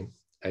sensitivity,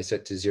 I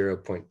set to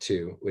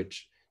 0.2,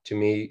 which to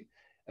me,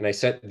 and I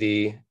set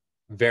the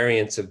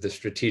variance of the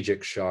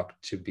strategic shock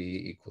to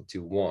be equal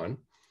to 1.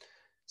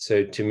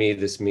 So to me,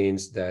 this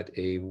means that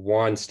a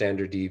 1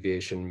 standard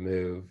deviation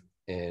move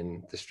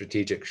in the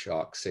strategic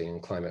shock, say in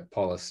climate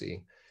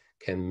policy,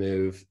 can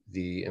move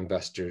the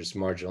investor's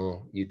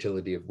marginal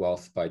utility of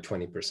wealth by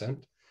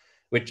 20%,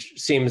 which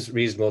seems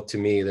reasonable to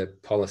me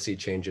that policy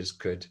changes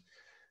could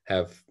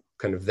have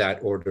kind of that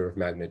order of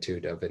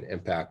magnitude of an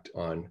impact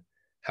on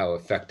how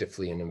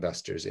effectively an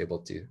investor is able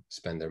to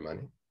spend their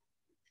money.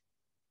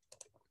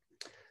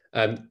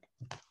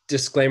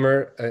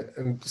 Disclaimer,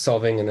 I'm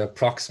solving an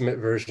approximate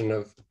version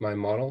of my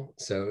model.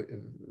 So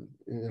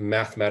in a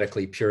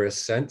mathematically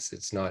purist sense,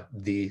 it's not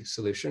the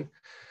solution,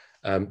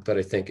 but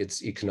I think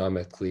it's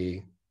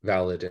economically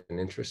valid and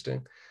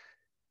interesting.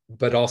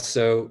 But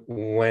also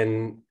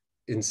when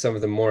in some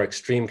of the more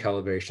extreme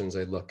calibrations,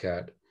 I look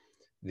at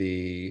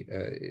the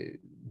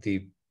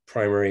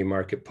primary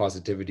market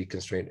positivity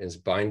constraint is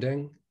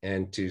binding,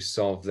 and to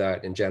solve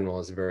that in general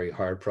is a very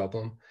hard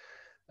problem.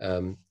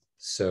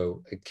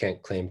 So I can't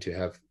claim to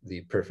have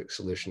the perfect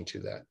solution to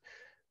that,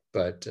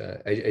 but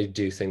I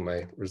do think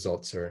my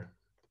results are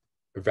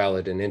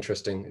valid and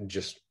interesting. I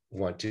just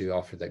want to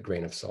offer that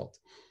grain of salt.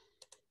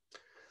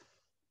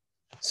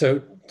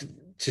 So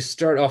to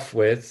start off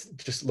with,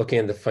 just looking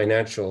at the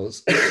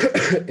financials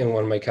in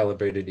one of my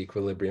calibrated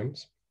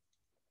equilibriums,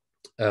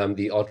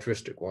 the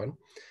altruistic one,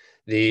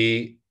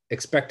 the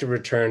expected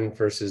return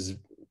versus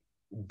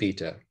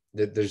beta,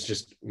 there's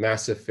just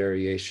massive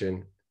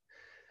variation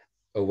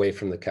away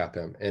from the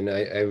CAPM. And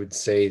I would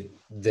say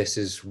this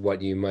is what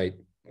you might,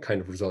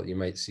 kind of result you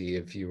might see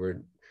if you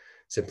were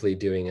simply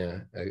doing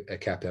a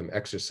CAPM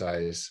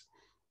exercise,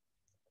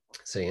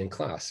 say in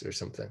class or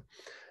something.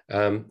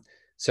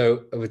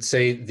 So I would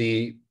say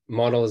the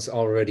model is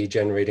already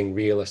generating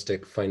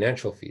realistic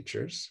financial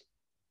features.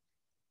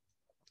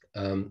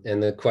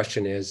 And the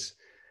question is,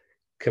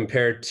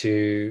 compared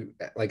to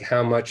like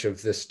how much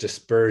of this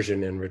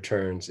dispersion in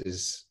returns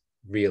is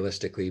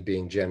realistically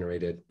being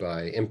generated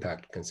by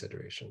impact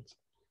considerations.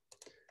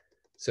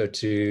 So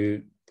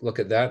to look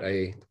at that,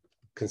 I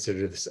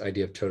consider this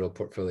idea of total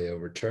portfolio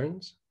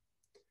returns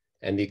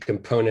and the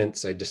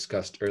components I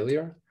discussed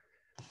earlier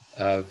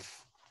of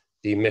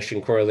the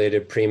mission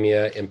correlated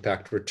premia,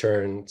 impact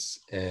returns,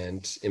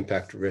 and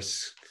impact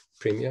risk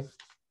premia.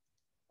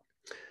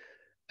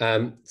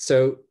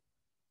 So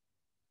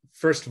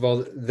first of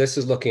all, this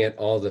is looking at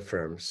all the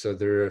firms. So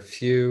there are a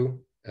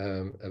few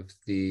of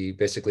the,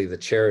 basically the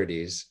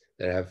charities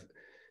that have,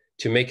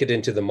 to make it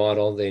into the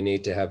model, they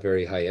need to have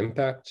very high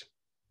impact.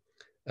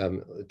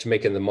 To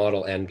make in the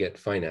model and get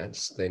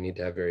finance, they need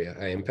to have very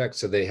high impact.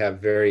 So they have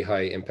very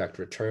high impact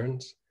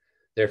returns.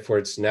 Therefore,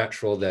 it's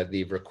natural that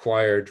the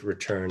required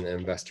return an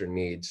investor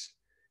needs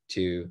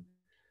to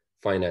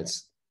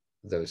finance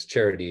those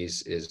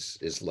charities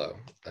is low.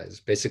 It's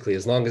basically,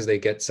 as long as they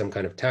get some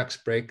kind of tax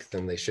break,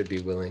 then they should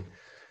be willing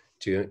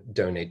to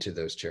donate to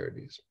those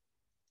charities.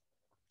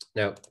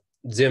 Now,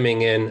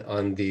 zooming in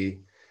on the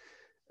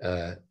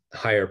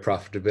higher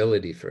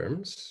profitability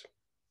firms,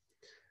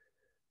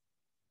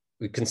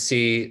 we can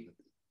see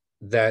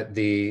that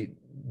the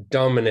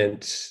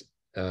dominant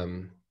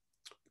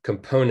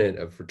component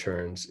of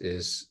returns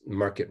is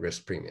market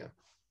risk premium,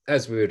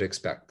 as we would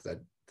expect.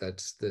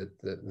 That's the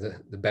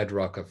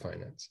bedrock of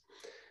finance.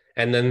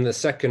 And then the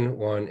second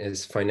one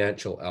is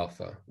financial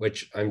alpha,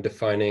 which I'm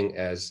defining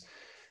as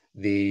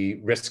the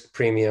risk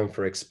premium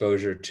for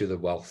exposure to the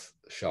wealth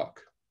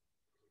shock.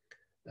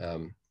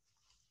 And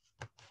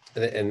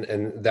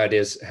that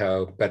is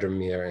how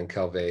Bettermere and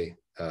Calvé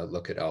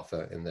look at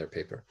alpha in their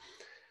paper.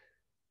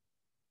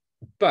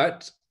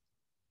 But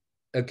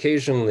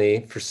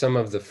occasionally, for some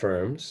of the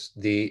firms,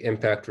 the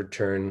impact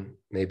return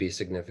may be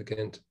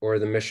significant, or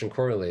the mission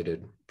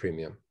correlated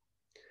premium,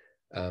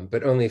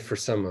 but only for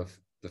some of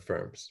the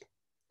firms.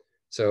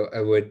 So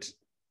I would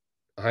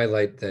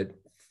highlight that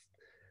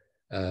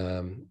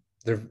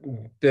there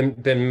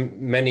have been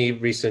many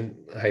recent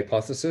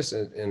hypotheses,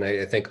 and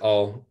I think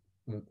all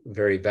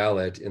very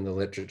valid in the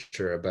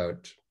literature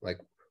about like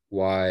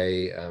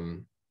why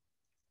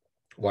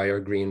are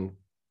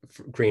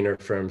greener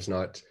firms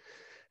not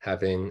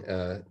having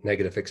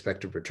negative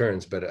expected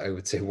returns. But I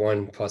would say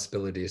one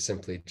possibility is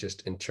simply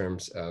just in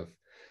terms of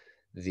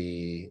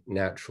the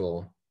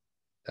natural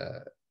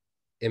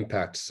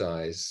impact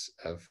size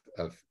of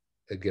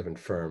a given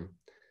firm,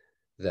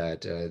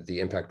 that the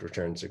impact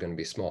returns are going to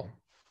be small.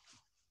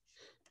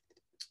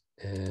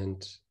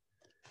 And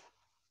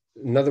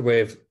another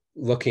way of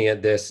looking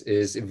at this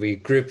is if we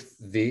group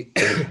the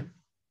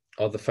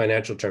all the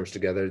financial terms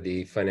together,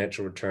 the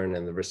financial return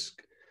and the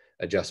risk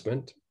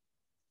adjustment,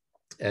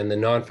 and the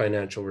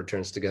non-financial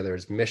returns together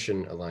as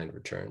mission aligned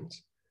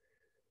returns,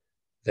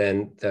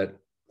 then that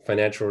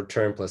financial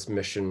return plus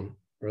mission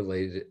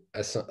related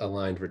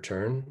aligned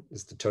return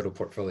is the total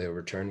portfolio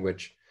return,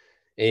 which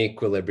in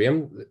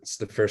equilibrium, it's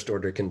the first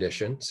order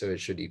condition, so it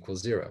should equal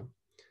 0.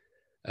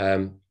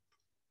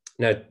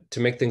 Now, to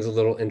make things a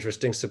little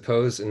interesting,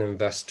 suppose an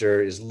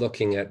investor is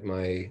looking at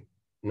my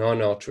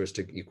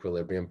non-altruistic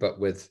equilibrium, but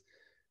with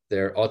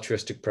their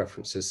altruistic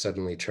preferences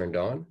suddenly turned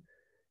on,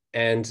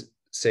 and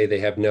say they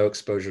have no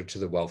exposure to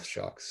the wealth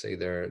shock. Say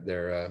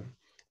they're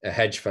a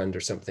hedge fund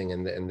or something,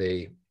 and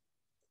they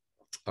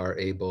are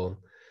able,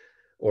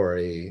 or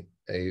a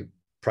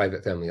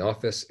private family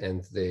office,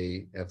 and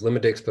they have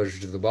limited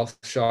exposure to the wealth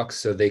shock,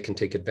 so they can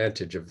take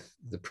advantage of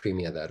the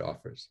premia that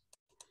offers.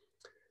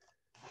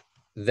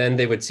 Then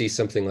they would see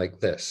something like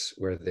this,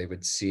 where they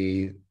would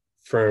see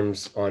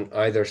firms on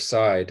either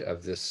side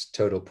of this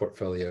total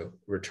portfolio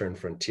return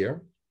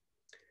frontier.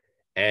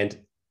 And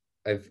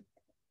I've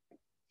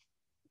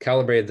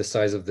calibrated the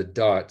size of the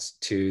dots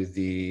to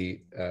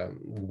the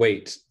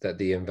weight that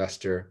the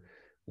investor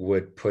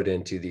would put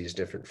into these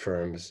different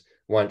firms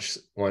once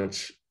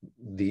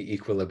the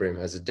equilibrium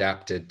has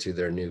adapted to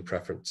their new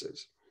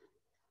preferences.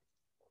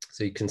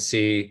 So you can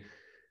see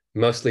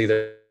mostly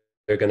they're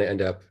going to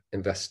end up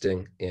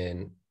investing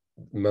in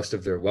most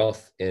of their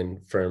wealth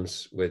in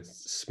firms with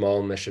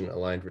small mission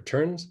aligned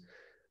returns,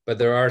 but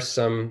there are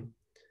some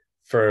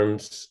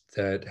firms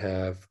that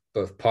have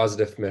both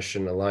positive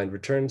mission aligned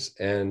returns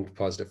and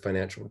positive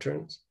financial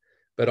returns,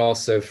 but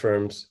also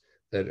firms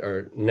that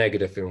are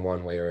negative in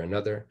one way or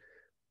another,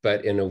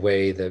 but in a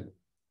way that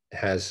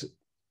has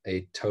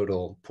a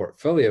total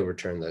portfolio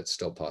return that's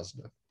still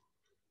positive.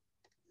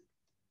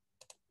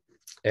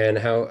 And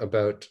how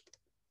about,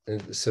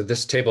 so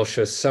this table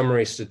shows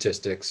summary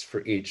statistics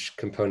for each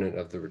component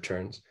of the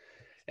returns.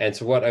 And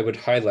so what I would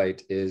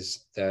highlight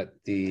is that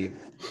the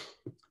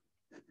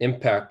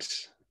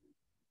impact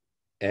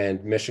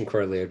and mission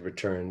correlated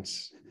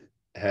returns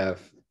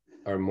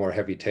are more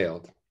heavy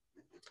tailed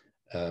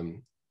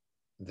than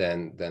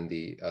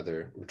the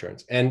other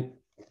returns. And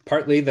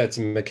partly that's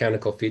a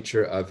mechanical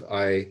feature of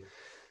I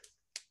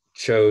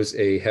chose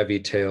a heavy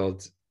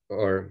tailed,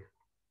 or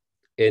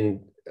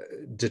in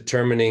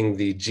determining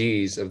the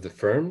G's of the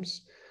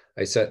firms,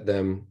 I set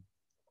them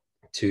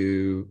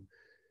to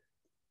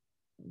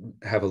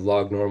have a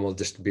log normal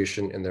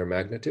distribution in their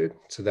magnitude.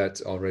 So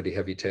that's already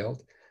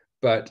heavy-tailed.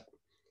 But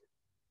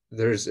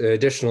there's an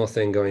additional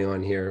thing going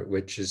on here,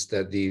 which is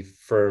that the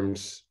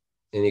firms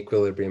in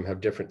equilibrium have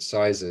different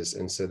sizes.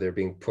 And so they're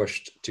being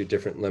pushed to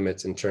different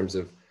limits in terms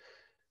of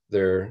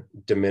their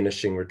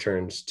diminishing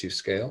returns to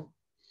scale.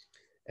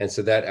 And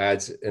so that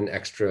adds an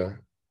extra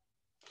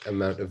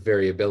amount of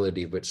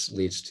variability, which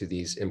leads to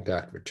these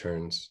impact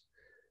returns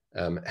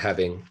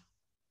having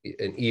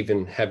an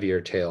even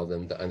heavier tail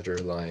than the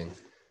underlying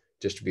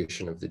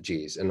distribution of the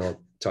G's. And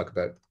I'll talk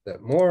about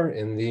that more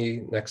in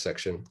the next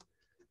section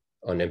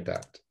on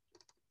impact.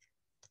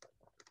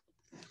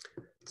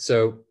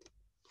 So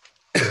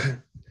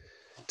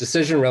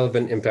decision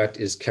relevant impact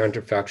is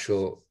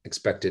counterfactual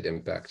expected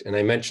impact. And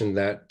I mentioned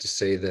that to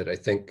say that I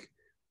think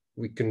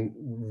we can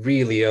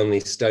really only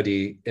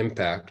study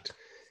impact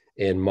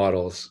in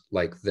models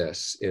like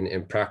this.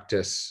 In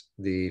practice,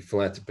 the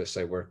philanthropists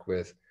I work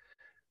with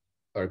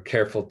are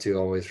careful to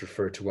always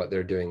refer to what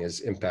they're doing as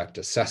impact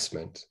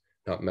assessment,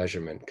 not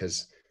measurement,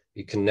 because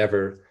you can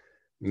never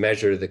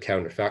measure the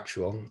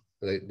counterfactual.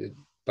 It,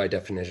 by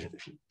definition,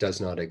 does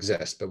not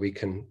exist, but we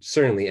can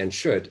certainly and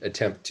should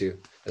attempt to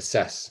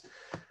assess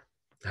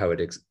how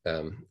it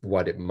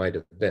what it might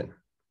have been.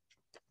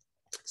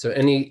 So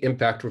any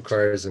impact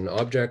requires an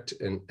object,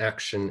 an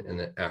action,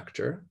 and an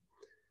actor.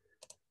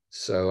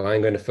 So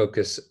I'm going to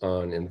focus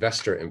on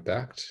investor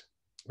impact,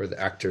 where the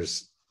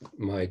actors,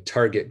 my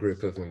target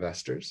group of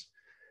investors.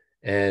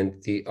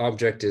 And the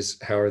object is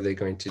how are they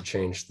going to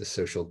change the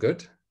social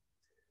good?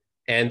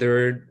 And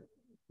there are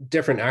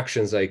different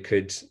actions I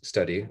could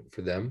study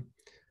for them.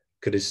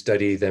 Could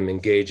study them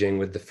engaging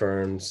with the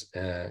firms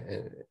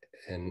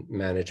and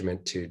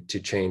management to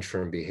change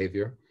firm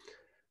behavior.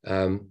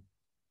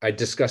 I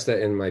discussed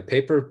that in my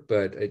paper,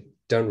 but I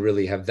don't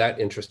really have that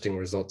interesting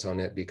results on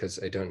it because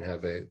I don't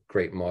have a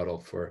great model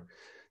for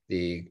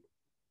the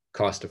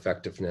cost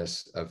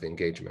effectiveness of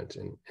engagement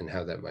and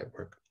how that might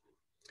work.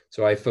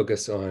 So I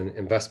focus on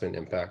investment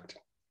impact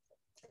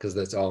because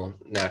that's all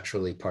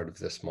naturally part of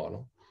this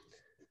model.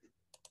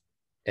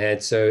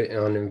 And so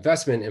on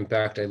investment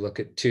impact, I look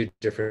at two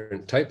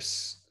different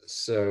types.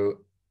 So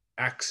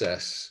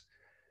access,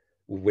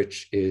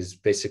 which is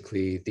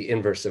basically the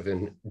inverse of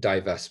a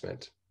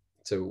divestment.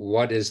 So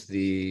what is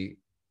the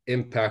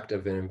impact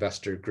of an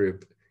investor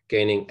group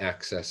gaining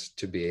access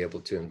to be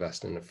able to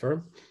invest in a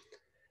firm?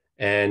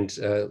 And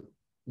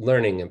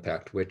learning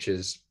impact, which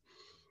is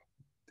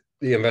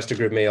the investor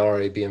group may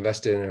already be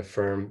invested in a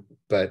firm,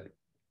 but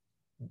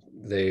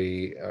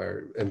they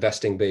are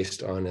investing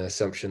based on an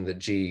assumption that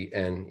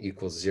GN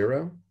equals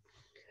 0.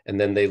 And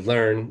then they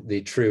learn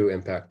the true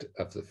impact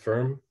of the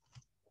firm,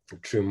 the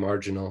true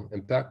marginal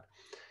impact.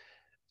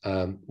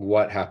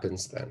 What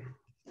happens then?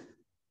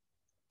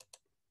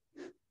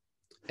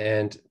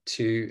 And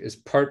as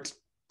part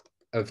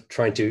of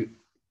trying to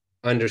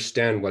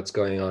understand what's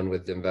going on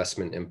with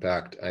investment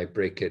impact, I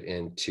break it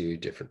into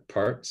different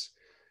parts.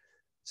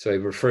 So I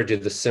refer to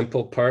the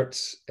simple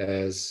parts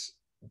as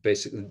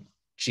basically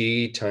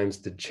G times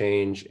the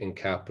change in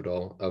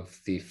capital of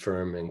the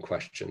firm in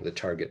question, the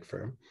target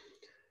firm.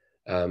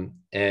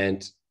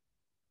 And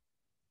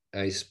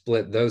I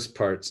split those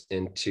parts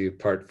into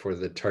part for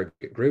the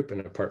target group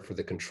and a part for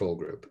the control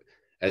group,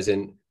 as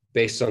in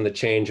based on the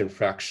change in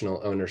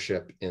fractional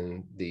ownership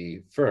in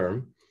the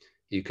firm,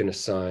 you can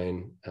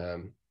assign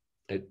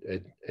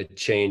a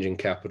change in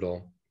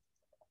capital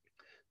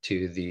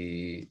to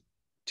the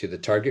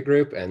target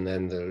group, and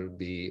then there'll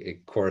be a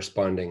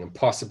corresponding and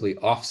possibly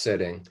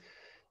offsetting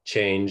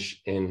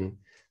change in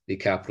the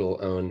capital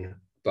owned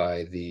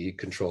by the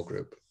control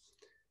group.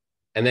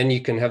 And then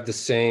you can have the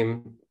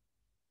same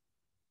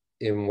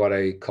in what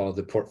I call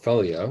the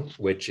portfolio,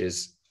 which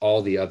is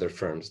all the other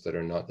firms that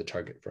are not the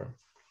target firm.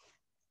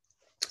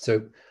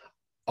 So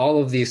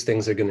all of these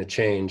things are going to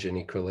change in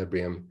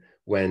equilibrium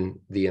when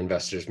the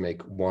investors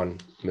make one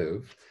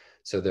move.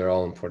 So they're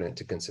all important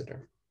to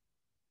consider.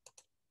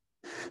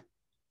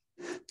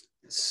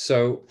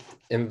 So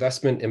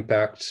investment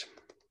impact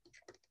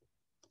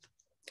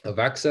of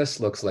access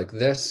looks like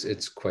this.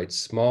 It's quite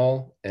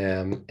small,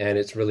 and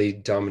it's really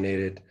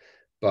dominated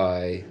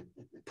by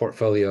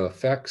portfolio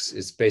effects.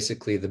 It's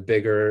basically the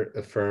bigger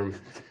a firm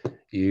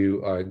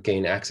you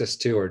gain access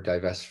to or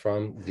divest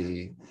from,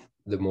 the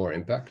more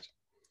impact.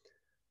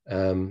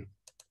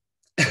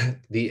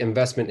 The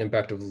investment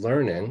impact of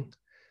learning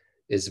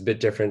is a bit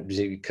different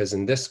because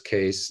in this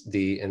case,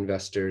 the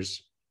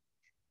investors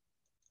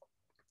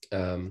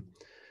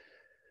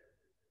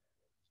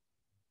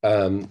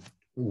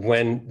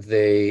when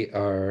they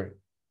are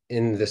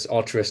in this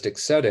altruistic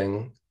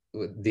setting,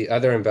 the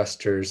other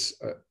investors,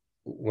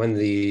 when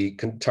the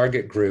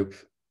target group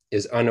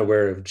is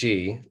unaware of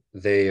G,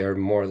 they are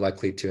more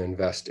likely to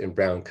invest in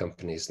brown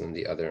companies than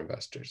the other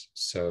investors.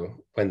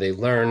 So when they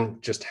learn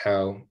just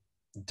how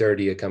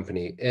dirty a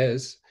company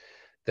is,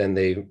 then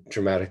they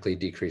dramatically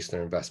decrease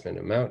their investment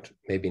amount,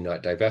 maybe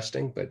not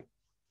divesting, but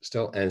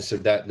still. And so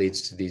that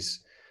leads to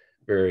these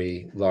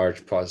very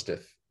large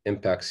positive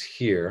impacts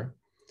here.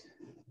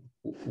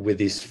 with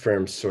these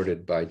firms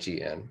sorted by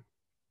GN.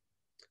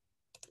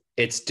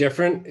 It's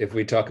different if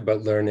we talk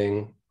about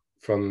learning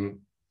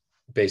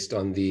based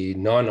on the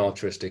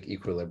non-altruistic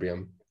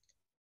equilibrium,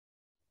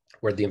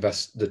 where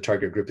the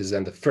target group is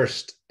then the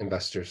first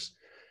investors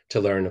to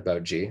learn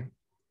about G,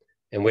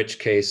 in which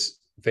case,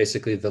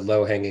 basically the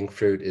low-hanging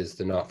fruit is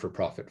the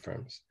not-for-profit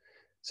firms.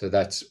 So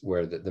that's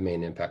where the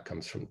main impact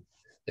comes from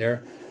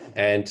there.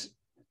 And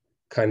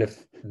kind of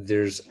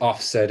there's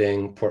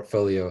offsetting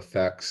portfolio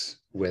effects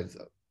with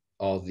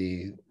all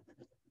the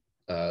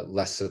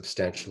less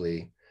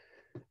substantially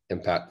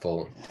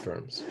impactful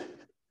firms.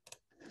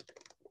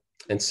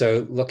 And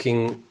so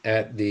looking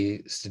at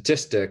the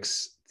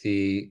statistics,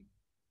 the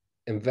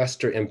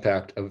investor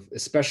impact of,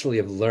 especially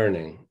of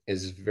learning,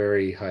 is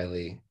very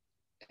highly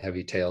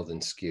heavy-tailed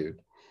and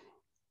skewed.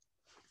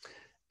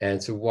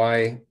 And so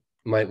why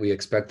might we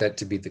expect that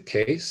to be the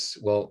case?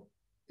 Well,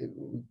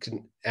 we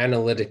can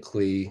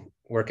analytically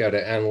work out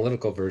an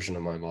analytical version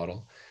of my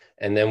model,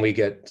 and then we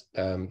get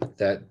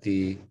that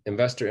the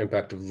investor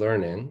impact of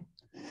learning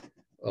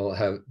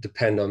will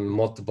depend on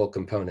multiple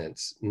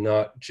components,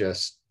 not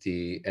just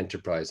the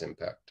enterprise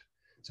impact.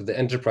 So the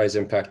enterprise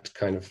impact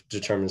kind of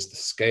determines the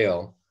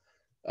scale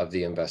of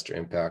the investor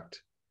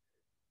impact,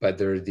 but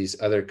there are these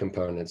other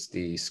components,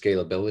 the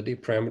scalability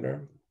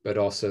parameter, but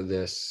also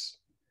this,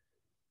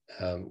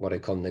 what I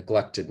call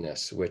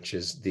neglectedness, which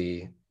is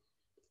the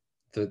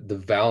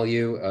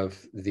value of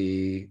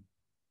the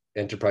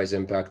enterprise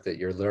impact that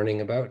you're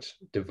learning about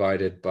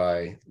divided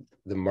by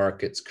the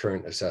market's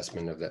current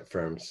assessment of that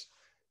firm's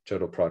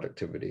total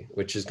productivity,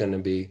 which is going to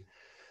be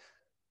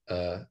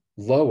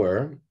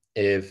lower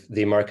if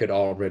the market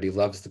already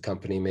loves the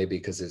company, maybe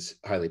because it's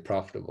highly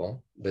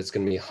profitable, but it's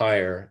going to be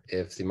higher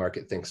if the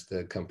market thinks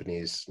the company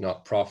is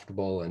not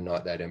profitable and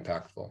not that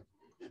impactful.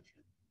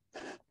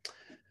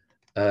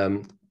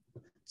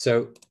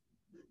 So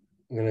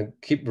I'm going to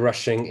keep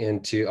rushing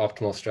into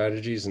optimal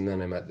strategies, and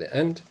then I'm at the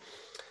end.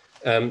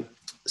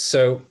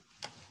 So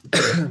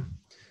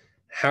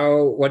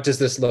what does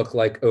this look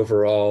like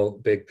overall,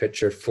 big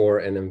picture, for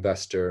an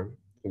investor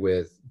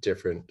with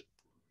different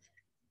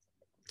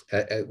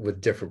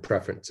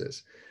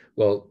preferences?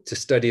 Well, to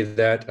study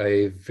that,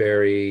 I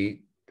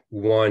vary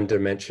one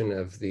dimension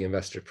of the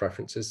investor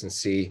preferences and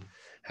see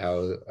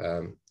how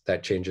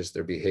that changes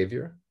their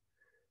behavior.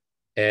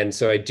 And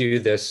so I do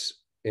this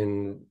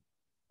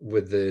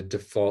with the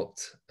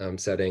default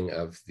setting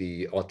of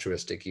the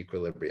altruistic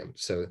equilibrium.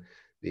 So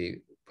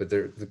the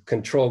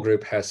control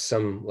group has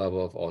some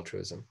level of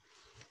altruism.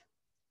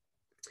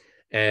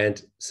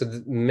 And so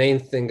the main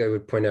thing I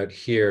would point out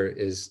here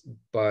is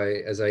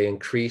as I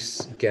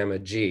increase gamma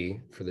G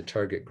for the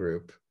target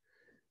group,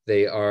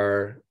 they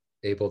are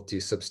able to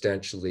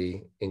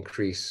substantially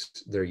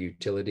increase their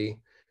utility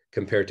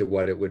compared to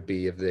what it would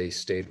be if they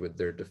stayed with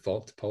their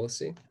default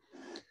policy.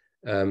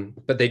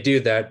 But they do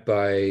that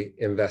by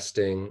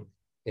investing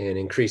in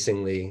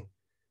increasing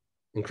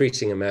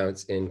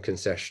amounts in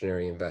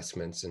concessionary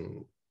investments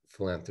and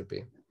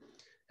philanthropy.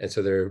 And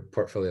so their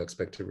portfolio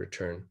expected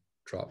return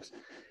drops.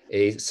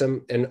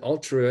 An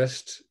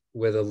altruist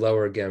with a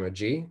lower gamma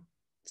G,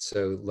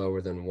 so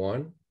lower than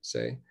 1,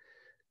 say,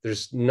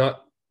 there's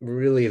not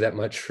really that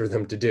much for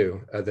them to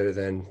do other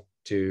than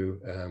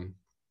to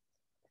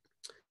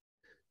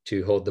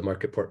hold the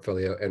market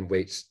portfolio and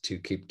wait to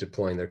keep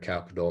deploying their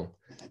capital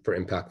for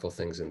impactful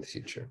things in the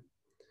future.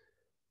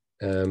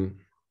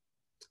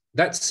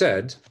 That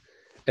said,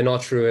 an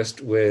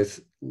altruist with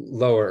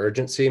lower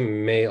urgency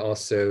may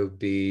also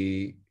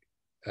be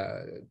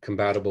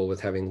compatible with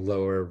having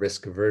lower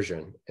risk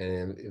aversion.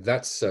 And if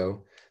that's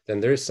so, then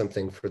there is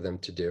something for them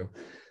to do.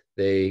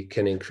 They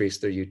can increase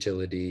their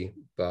utility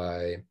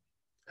by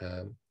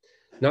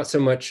not so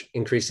much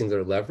increasing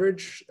their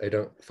leverage. I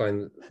don't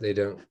find they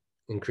don't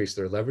increase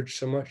their leverage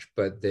so much,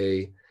 but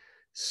they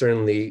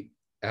certainly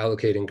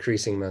allocate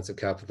increasing amounts of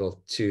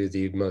capital to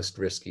the most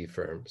risky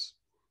firms.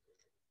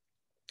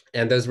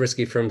 And those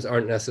risky firms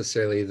aren't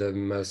necessarily the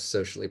most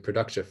socially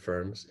productive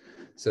firms,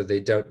 so they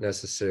don't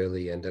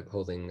necessarily end up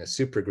holding a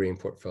super green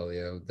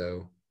portfolio,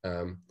 though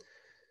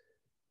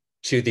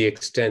to the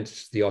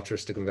extent the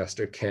altruistic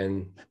investor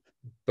can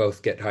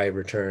both get high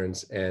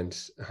returns and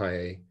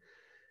high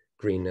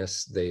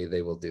greenness,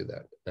 they will do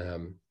that.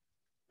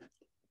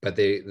 But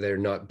they're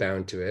not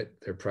bound to it.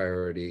 Their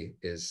priority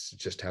is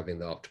just having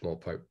the optimal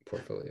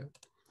portfolio.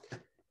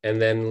 And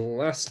then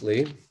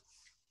lastly,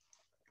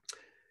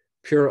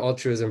 pure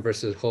altruism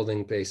versus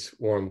holding-based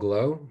warm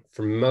glow.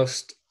 For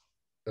most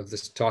of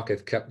this talk,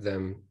 I've kept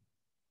them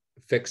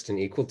fixed and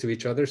equal to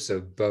each other. So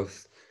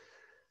both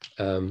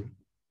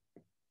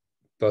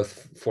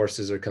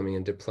forces are coming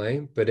into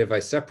play. But if I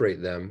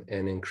separate them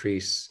and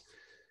increase,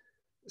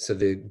 so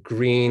the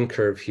green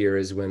curve here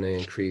is when I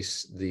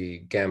increase the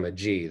gamma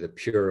G, the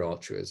pure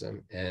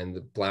altruism, and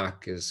the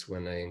black is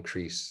when I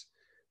increase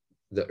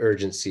the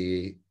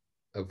urgency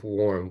of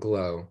warm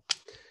glow.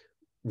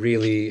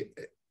 Really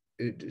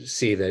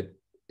see that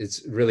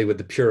it's really with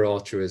the pure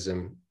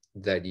altruism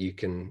that you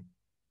can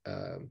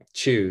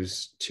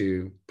choose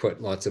to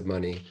put lots of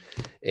money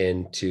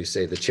into,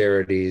 say, the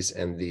charities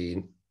and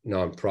the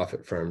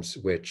nonprofit firms,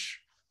 which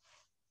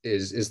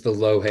is the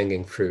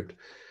low-hanging fruit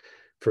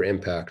for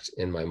impact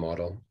in my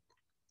model.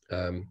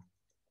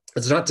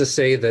 It's not to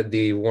say that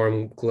the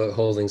warm glow,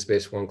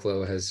 holdings-based warm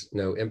glow has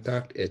no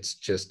impact. It's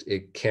just,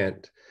 it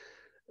can't,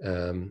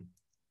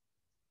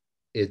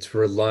 it's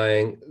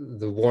relying,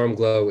 the warm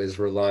glow is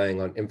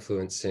relying on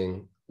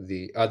influencing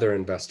the other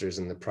investors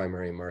in the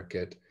primary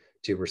market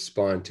to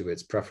respond to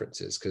its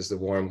preferences, because the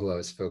warm glow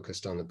is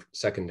focused on the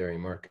secondary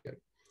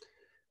market.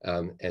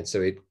 And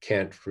so it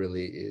can't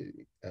really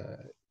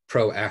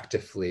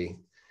proactively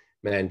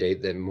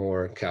mandate that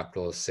more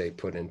capital is, say,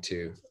 put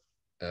into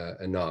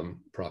a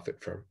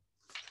non-profit firm.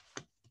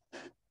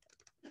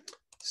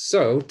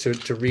 So to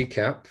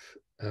recap,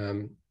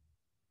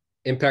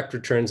 impact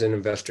returns and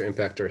investor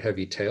impact are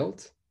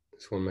heavy-tailed.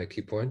 That's one of my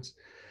key points.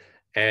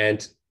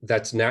 And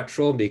that's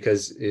natural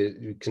because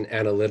you can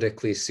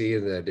analytically see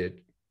that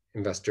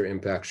investor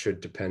impact should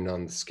depend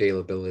on the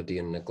scalability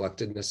and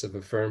neglectedness of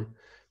a firm,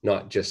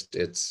 not just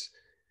its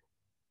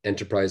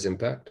enterprise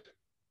impact.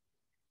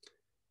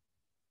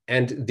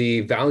 And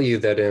the value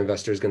that an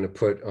investor is going to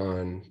put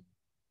on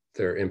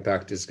their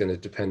impact is going to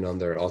depend on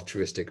their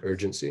altruistic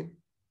urgency.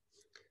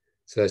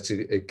 So that's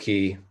a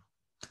key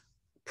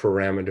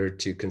parameter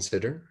to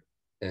consider,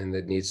 and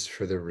that needs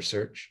further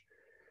research.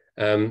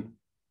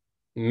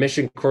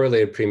 Mission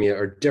correlated premia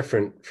are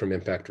different from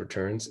impact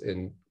returns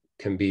and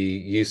can be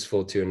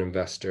useful to an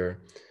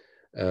investor,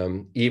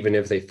 even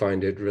if they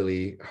find it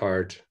really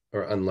hard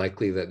or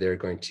unlikely that they're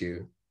going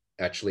to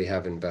actually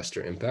have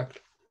investor impact.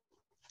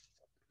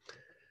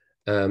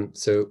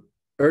 So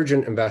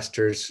urgent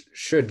investors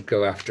should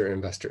go after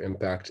investor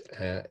impact,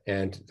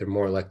 and they're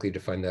more likely to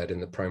find that in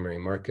the primary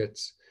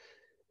markets,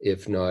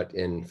 if not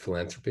in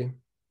philanthropy.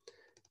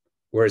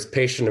 Whereas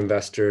patient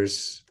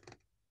investors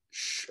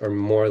are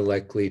more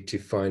likely to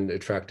find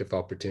attractive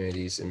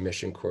opportunities in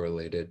mission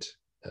correlated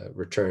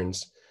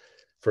returns,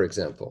 for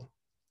example.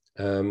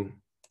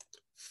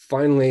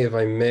 Finally, if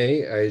I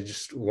may, I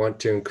just want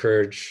to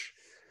encourage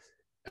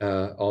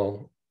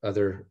all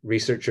other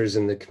researchers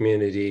in the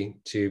community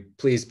to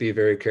please be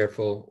very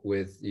careful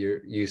with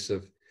your use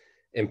of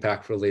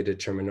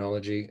impact-related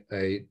terminology.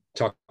 I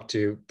talk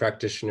to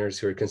practitioners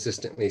who are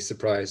consistently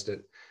surprised at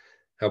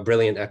how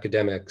brilliant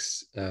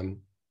academics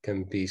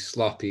can be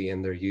sloppy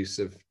in their use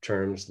of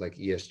terms like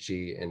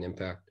ESG and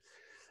impact.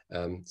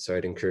 So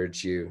I'd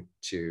encourage you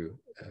to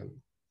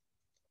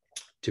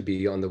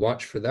be on the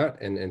watch for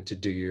that and to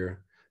do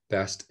your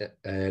best.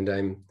 And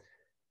I'm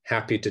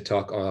happy to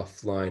talk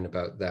offline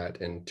about that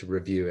and to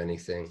review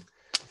anything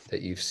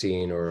that you've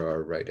seen or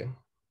are writing.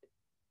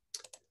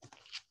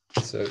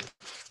 So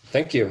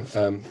thank you.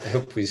 I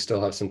hope we still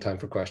have some time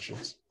for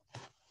questions.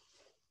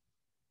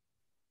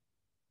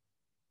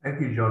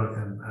 Thank you,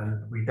 Jonathan.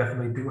 And we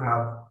definitely do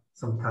have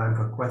some time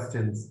for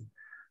questions.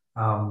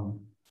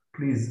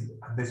 Please,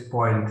 at this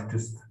point,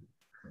 just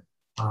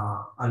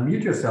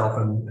unmute yourself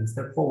and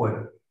step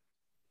forward.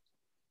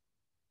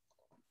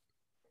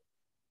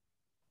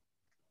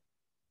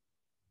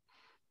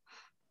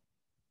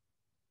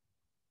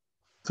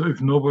 So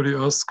if nobody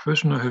asks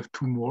question, I have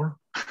two more.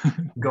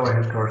 Go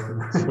ahead,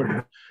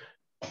 Torsten.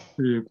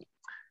 Sorry.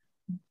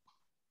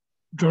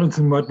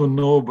 Jonathan might not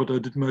know, but I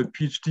did my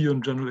PhD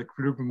on general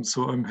equilibrium,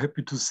 so I'm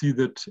happy to see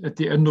that at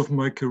the end of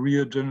my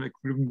career, general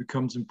equilibrium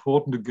becomes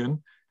important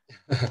again.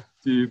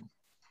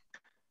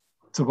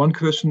 So one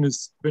question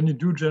is, when you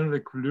do general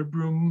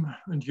equilibrium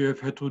and you have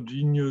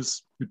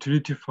heterogeneous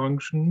utility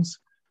functions,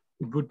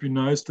 it would be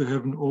nice to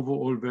have an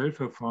overall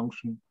welfare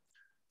function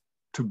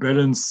to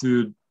balance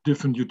the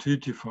different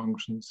utility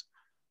functions.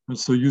 And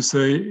so you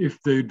say,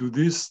 if they do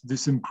this,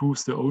 this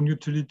improves their own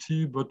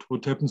utility, but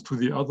what happens to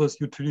the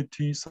others'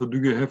 utility? So do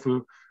you have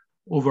an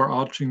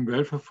overarching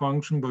welfare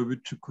function by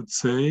which you could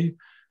say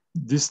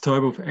this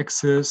type of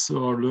access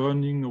or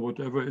learning or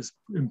whatever is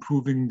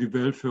improving the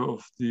welfare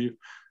of the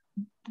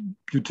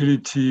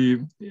utility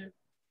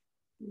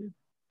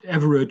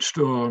averaged,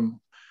 or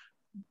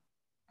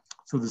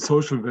so the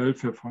social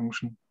welfare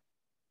function?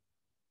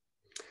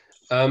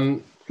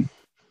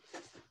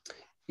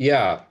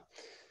 Yeah.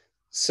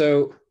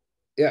 So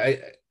yeah,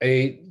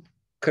 I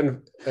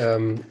kind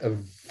of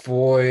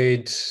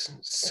avoid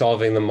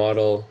solving the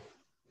model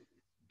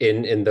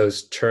in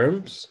those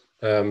terms,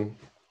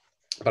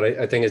 but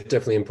I think it's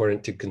definitely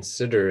important to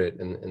consider it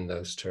in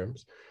those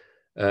terms.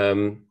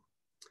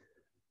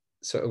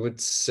 So I would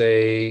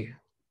say,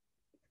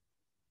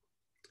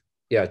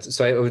 yeah,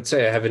 so I would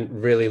say I haven't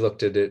really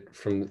looked at it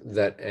from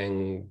that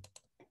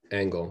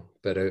angle,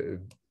 but it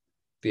would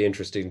be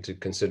interesting to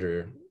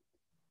consider.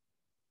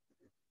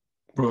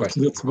 Right,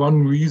 so that's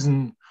one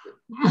reason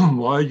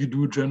why you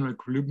do a general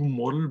equilibrium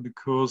model,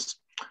 because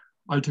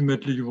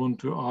ultimately you want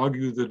to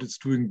argue that it's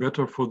doing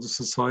better for the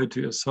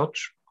society as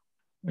such,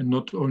 and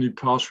not only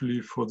partially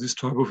for this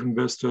type of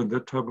investor and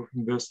that type of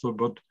investor,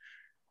 but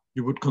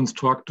you would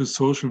construct a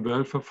social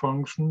welfare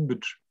function,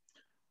 which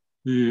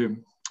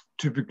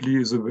typically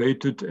is a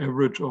weighted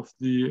average of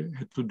the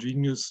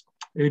heterogeneous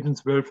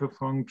agents' welfare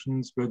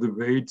functions, where the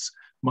weights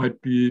might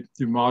be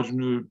the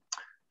marginal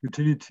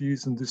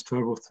utilities and this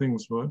type of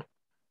things, right?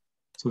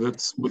 So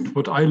that's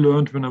what I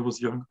learned when I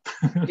was young.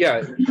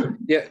 Yeah,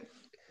 yeah,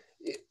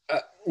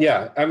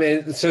 yeah. I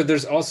mean, so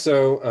there's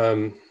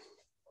also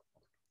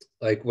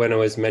like when I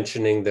was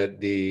mentioning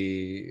that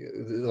the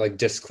like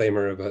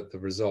disclaimer about the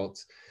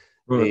results,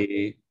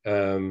 right.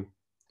 The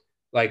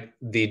like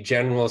the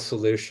general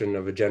solution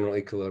of a general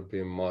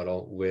equilibrium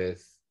model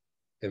with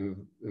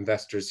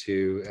investors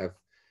who have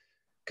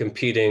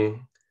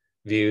competing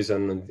views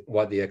on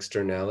what the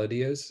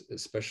externality is,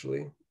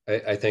 especially,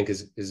 I think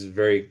is a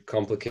very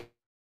complicated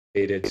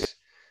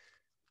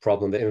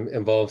problem that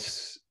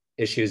involves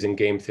issues in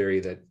game theory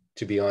that,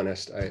 to be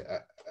honest,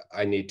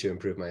 I need to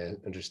improve my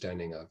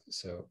understanding of.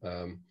 So,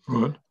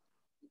 right.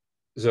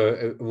 So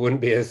it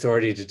wouldn't be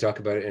authority to talk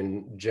about it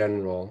in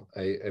general.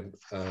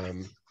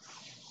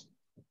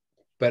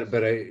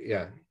 But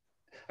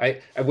I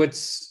would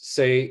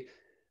say,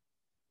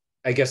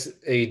 I guess,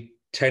 a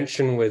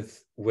tension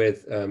with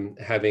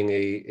having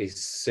a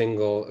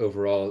single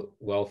overall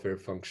welfare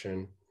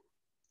function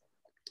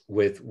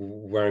with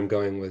where I'm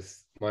going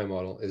with my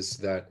model is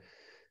that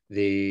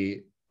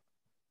the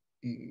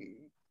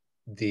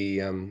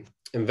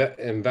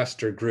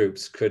investor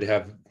groups could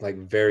have like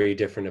very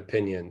different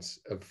opinions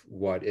of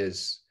what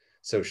is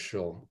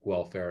social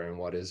welfare and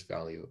what is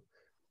valuable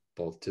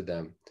to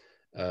them.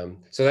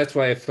 So that's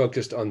why I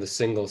focused on the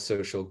single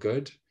social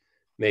good,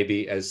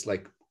 maybe as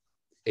like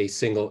a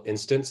single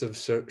instance of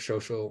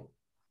social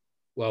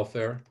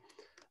welfare.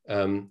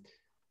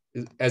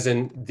 As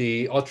in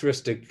the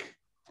altruistic,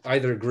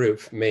 either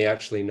group may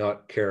actually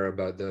not care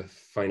about the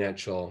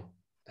financial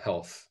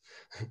health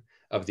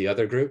of the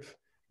other group,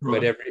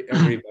 right. But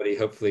everybody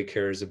hopefully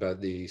cares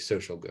about the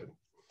social good.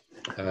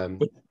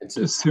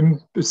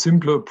 A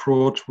simpler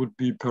approach would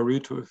be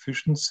Pareto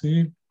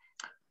efficiency.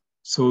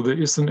 So there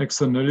is an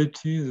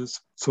externality, this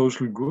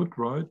social good,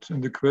 right?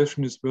 And the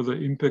question is whether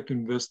impact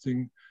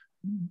investing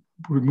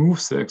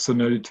removes the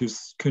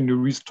externalities. Can you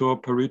restore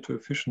Pareto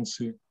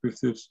efficiency with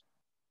this?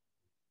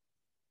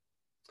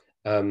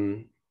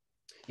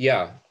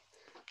 Yeah,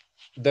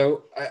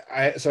 though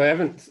I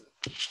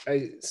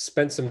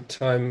spent some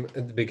time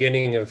at the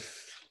beginning of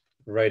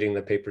writing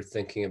the paper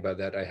thinking about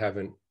that. I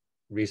haven't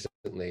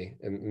recently,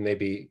 and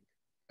maybe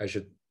I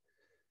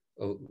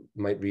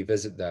might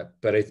revisit that.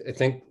 But I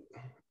think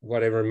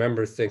what I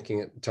remember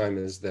thinking at the time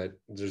is that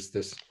there's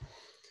this,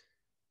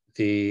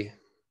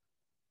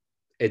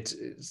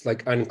 it's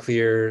like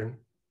unclear.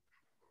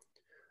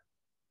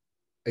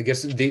 I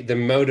guess the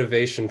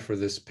motivation for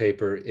this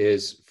paper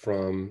is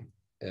from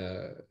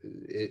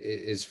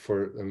is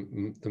for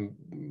the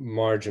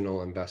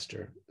marginal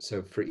investor.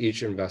 So for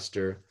each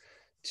investor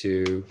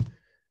to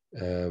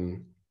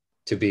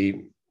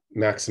be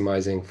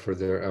maximizing for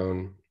their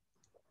own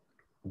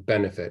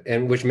benefit,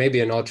 and which may be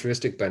an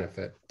altruistic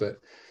benefit, but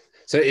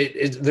so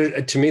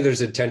to me there's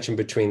a tension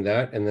between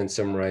that and then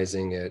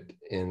summarizing it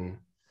in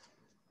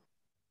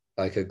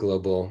like a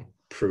global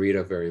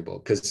Pareto variable,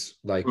 because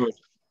like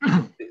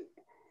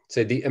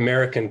say the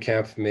American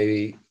camp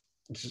may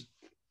just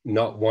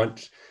not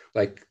want,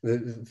 like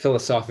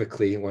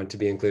philosophically want to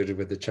be included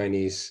with the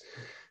Chinese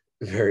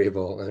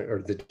variable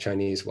or the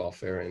Chinese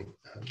welfare. And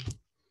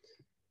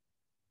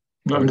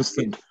I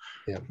understand.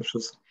 Yeah,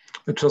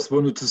 I just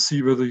wanted to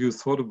see whether you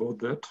thought about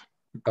that.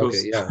 Because...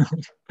 Okay, yeah.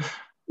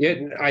 Yeah,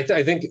 I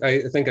think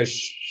I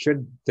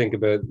should think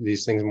about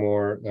these things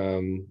more,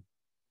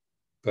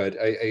 but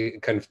I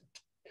kind of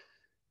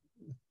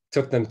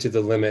took them to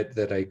the limit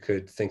that I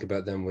could think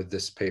about them with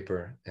this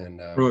paper. And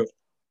right.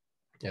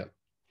 Yeah.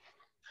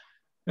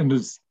 And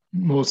this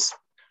most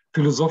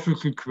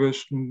philosophical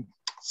question,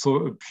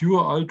 so a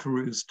pure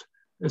altruist,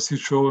 as you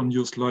show on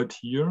your slide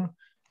here,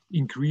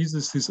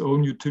 increases his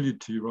own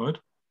utility, right?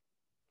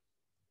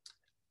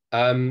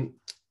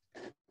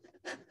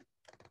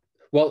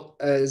 Well,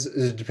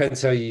 it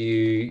depends how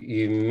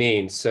you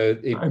mean. So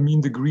I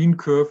mean, the green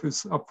curve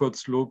is upward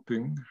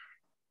sloping.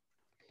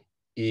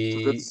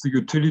 So that's the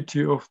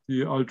utility of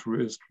the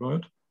altruist,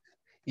 right?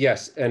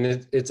 Yes,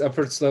 and it's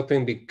upward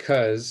sloping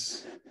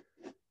because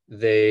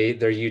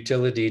their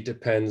utility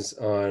depends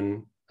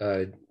on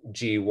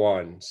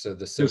G1, so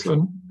the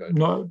social. Yes,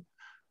 no,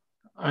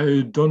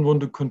 I don't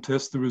want to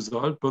contest the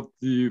result, but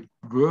the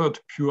word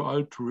pure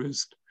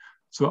altruist.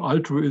 So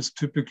altruist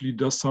typically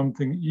does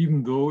something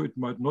even though it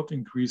might not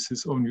increase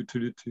his own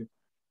utility.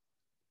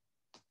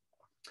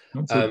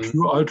 And so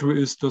pure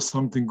altruist does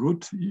something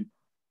good,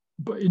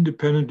 but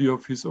independently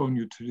of his own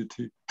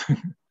utility,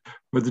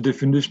 by the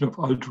definition of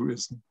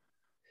altruism.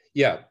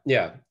 Yeah,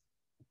 yeah.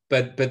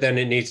 But then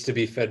it needs to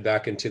be fed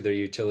back into their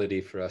utility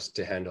for us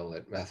to handle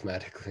it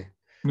mathematically.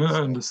 Yeah, so,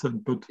 I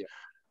understand, but yeah.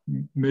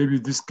 Maybe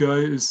this guy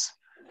is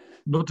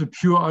not a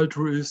pure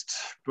altruist,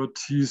 but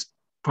he's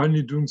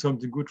finally doing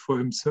something good for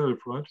himself,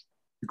 right?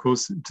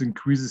 Because it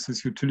increases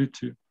his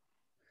utility.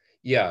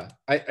 Yeah,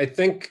 I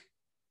think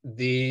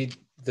the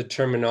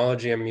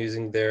terminology I'm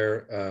using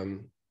there,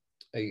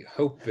 I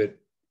hope it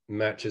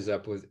matches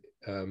up with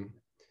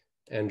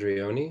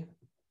Andreoni.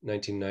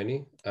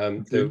 1990.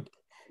 Though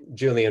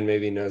Julian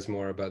maybe knows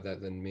more about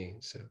that than me.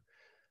 So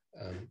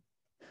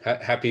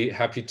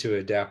happy to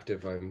adapt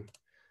if I'm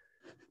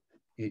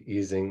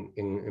using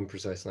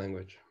imprecise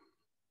language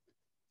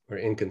or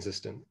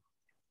inconsistent.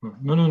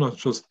 No,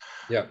 just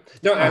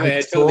No,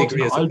 I totally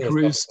agree. An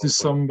altruist is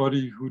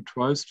somebody who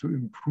tries to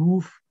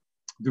improve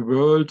the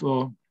world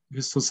or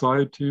his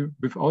society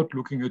without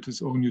looking at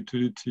his own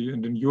utility,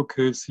 and in your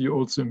case, he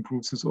also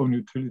improves his own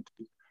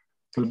utility.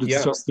 But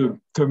it's just a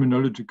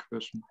terminology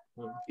question.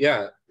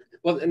 Yeah,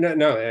 well,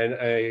 no, and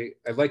I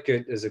like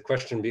it as a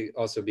question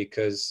also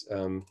because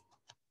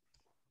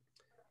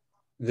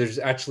there's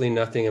actually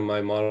nothing in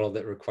my model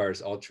that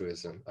requires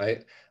altruism.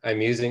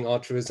 I'm using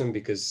altruism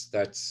because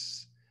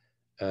that's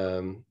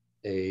a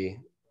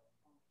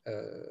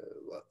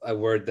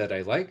word that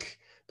I like,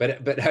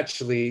 but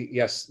actually,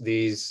 yes,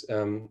 these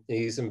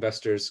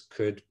investors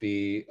could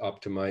be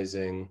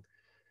optimizing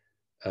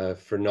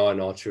for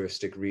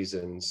non-altruistic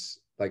reasons.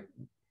 Like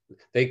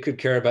they could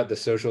care about the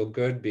social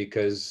good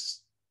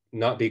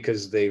not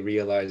because they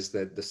realize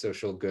that the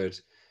social good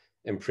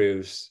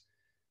improves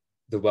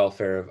the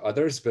welfare of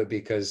others, but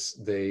because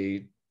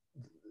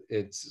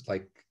it's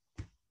like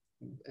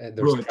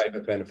there's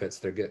private benefits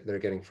they're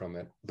getting from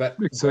it. But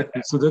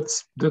exactly. So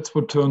that's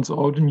what turns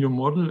out in your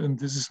model, and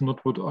this is not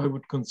what I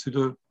would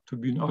consider to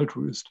be an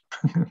altruist.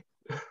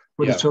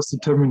 But it's just a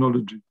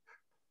terminology.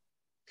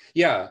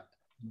 Yeah.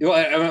 Well,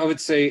 I would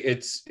say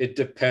it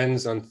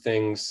depends on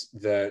things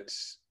that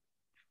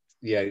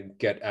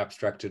get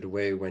abstracted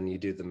away when you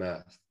do the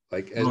math.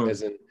 Like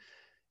as in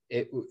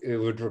it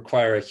would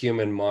require a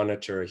human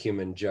monitor, a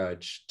human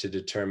judge to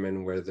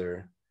determine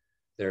whether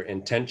their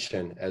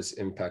intention, as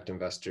impact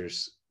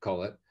investors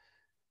call it,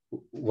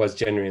 was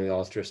genuinely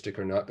altruistic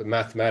or not. But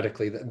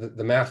mathematically,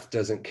 the math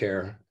doesn't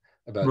care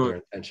about their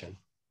intention.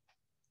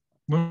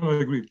 No, I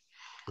agree.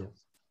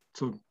 Yes.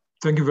 So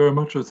thank you very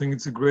much. I think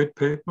it's a great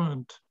paper,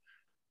 and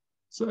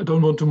so I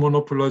don't want to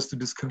monopolize the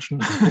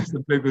discussion.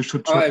 So maybe I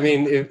should. I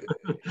mean,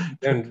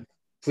 and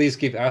please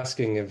keep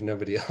asking if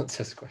nobody else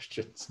has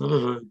questions.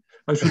 No.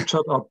 I should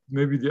shut up.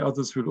 Maybe the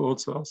others will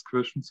also ask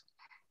questions.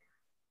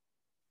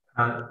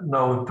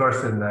 No,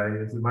 Thorsten,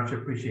 it's much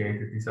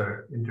appreciated. These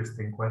are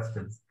interesting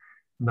questions.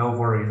 No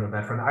worries on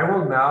that front. I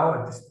will now,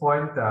 at this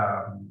point,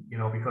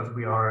 because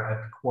we are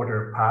at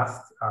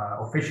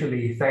 1:15,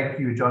 officially thank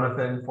you,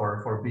 Jonathan,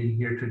 for being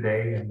here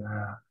today. And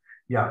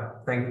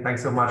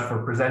thanks so much for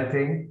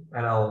presenting.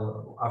 And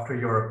after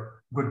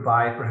your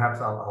goodbye,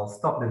 perhaps I'll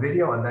stop the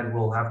video and then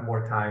we'll have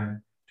more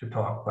time to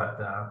talk. But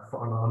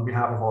on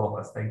behalf of all of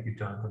us, thank you,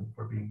 Jonathan,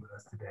 for being with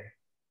us today.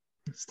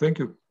 Yes, thank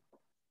you.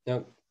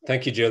 Yeah.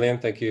 Thank you, Julian.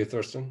 Thank you,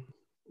 Thorsten.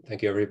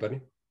 Thank you,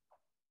 everybody.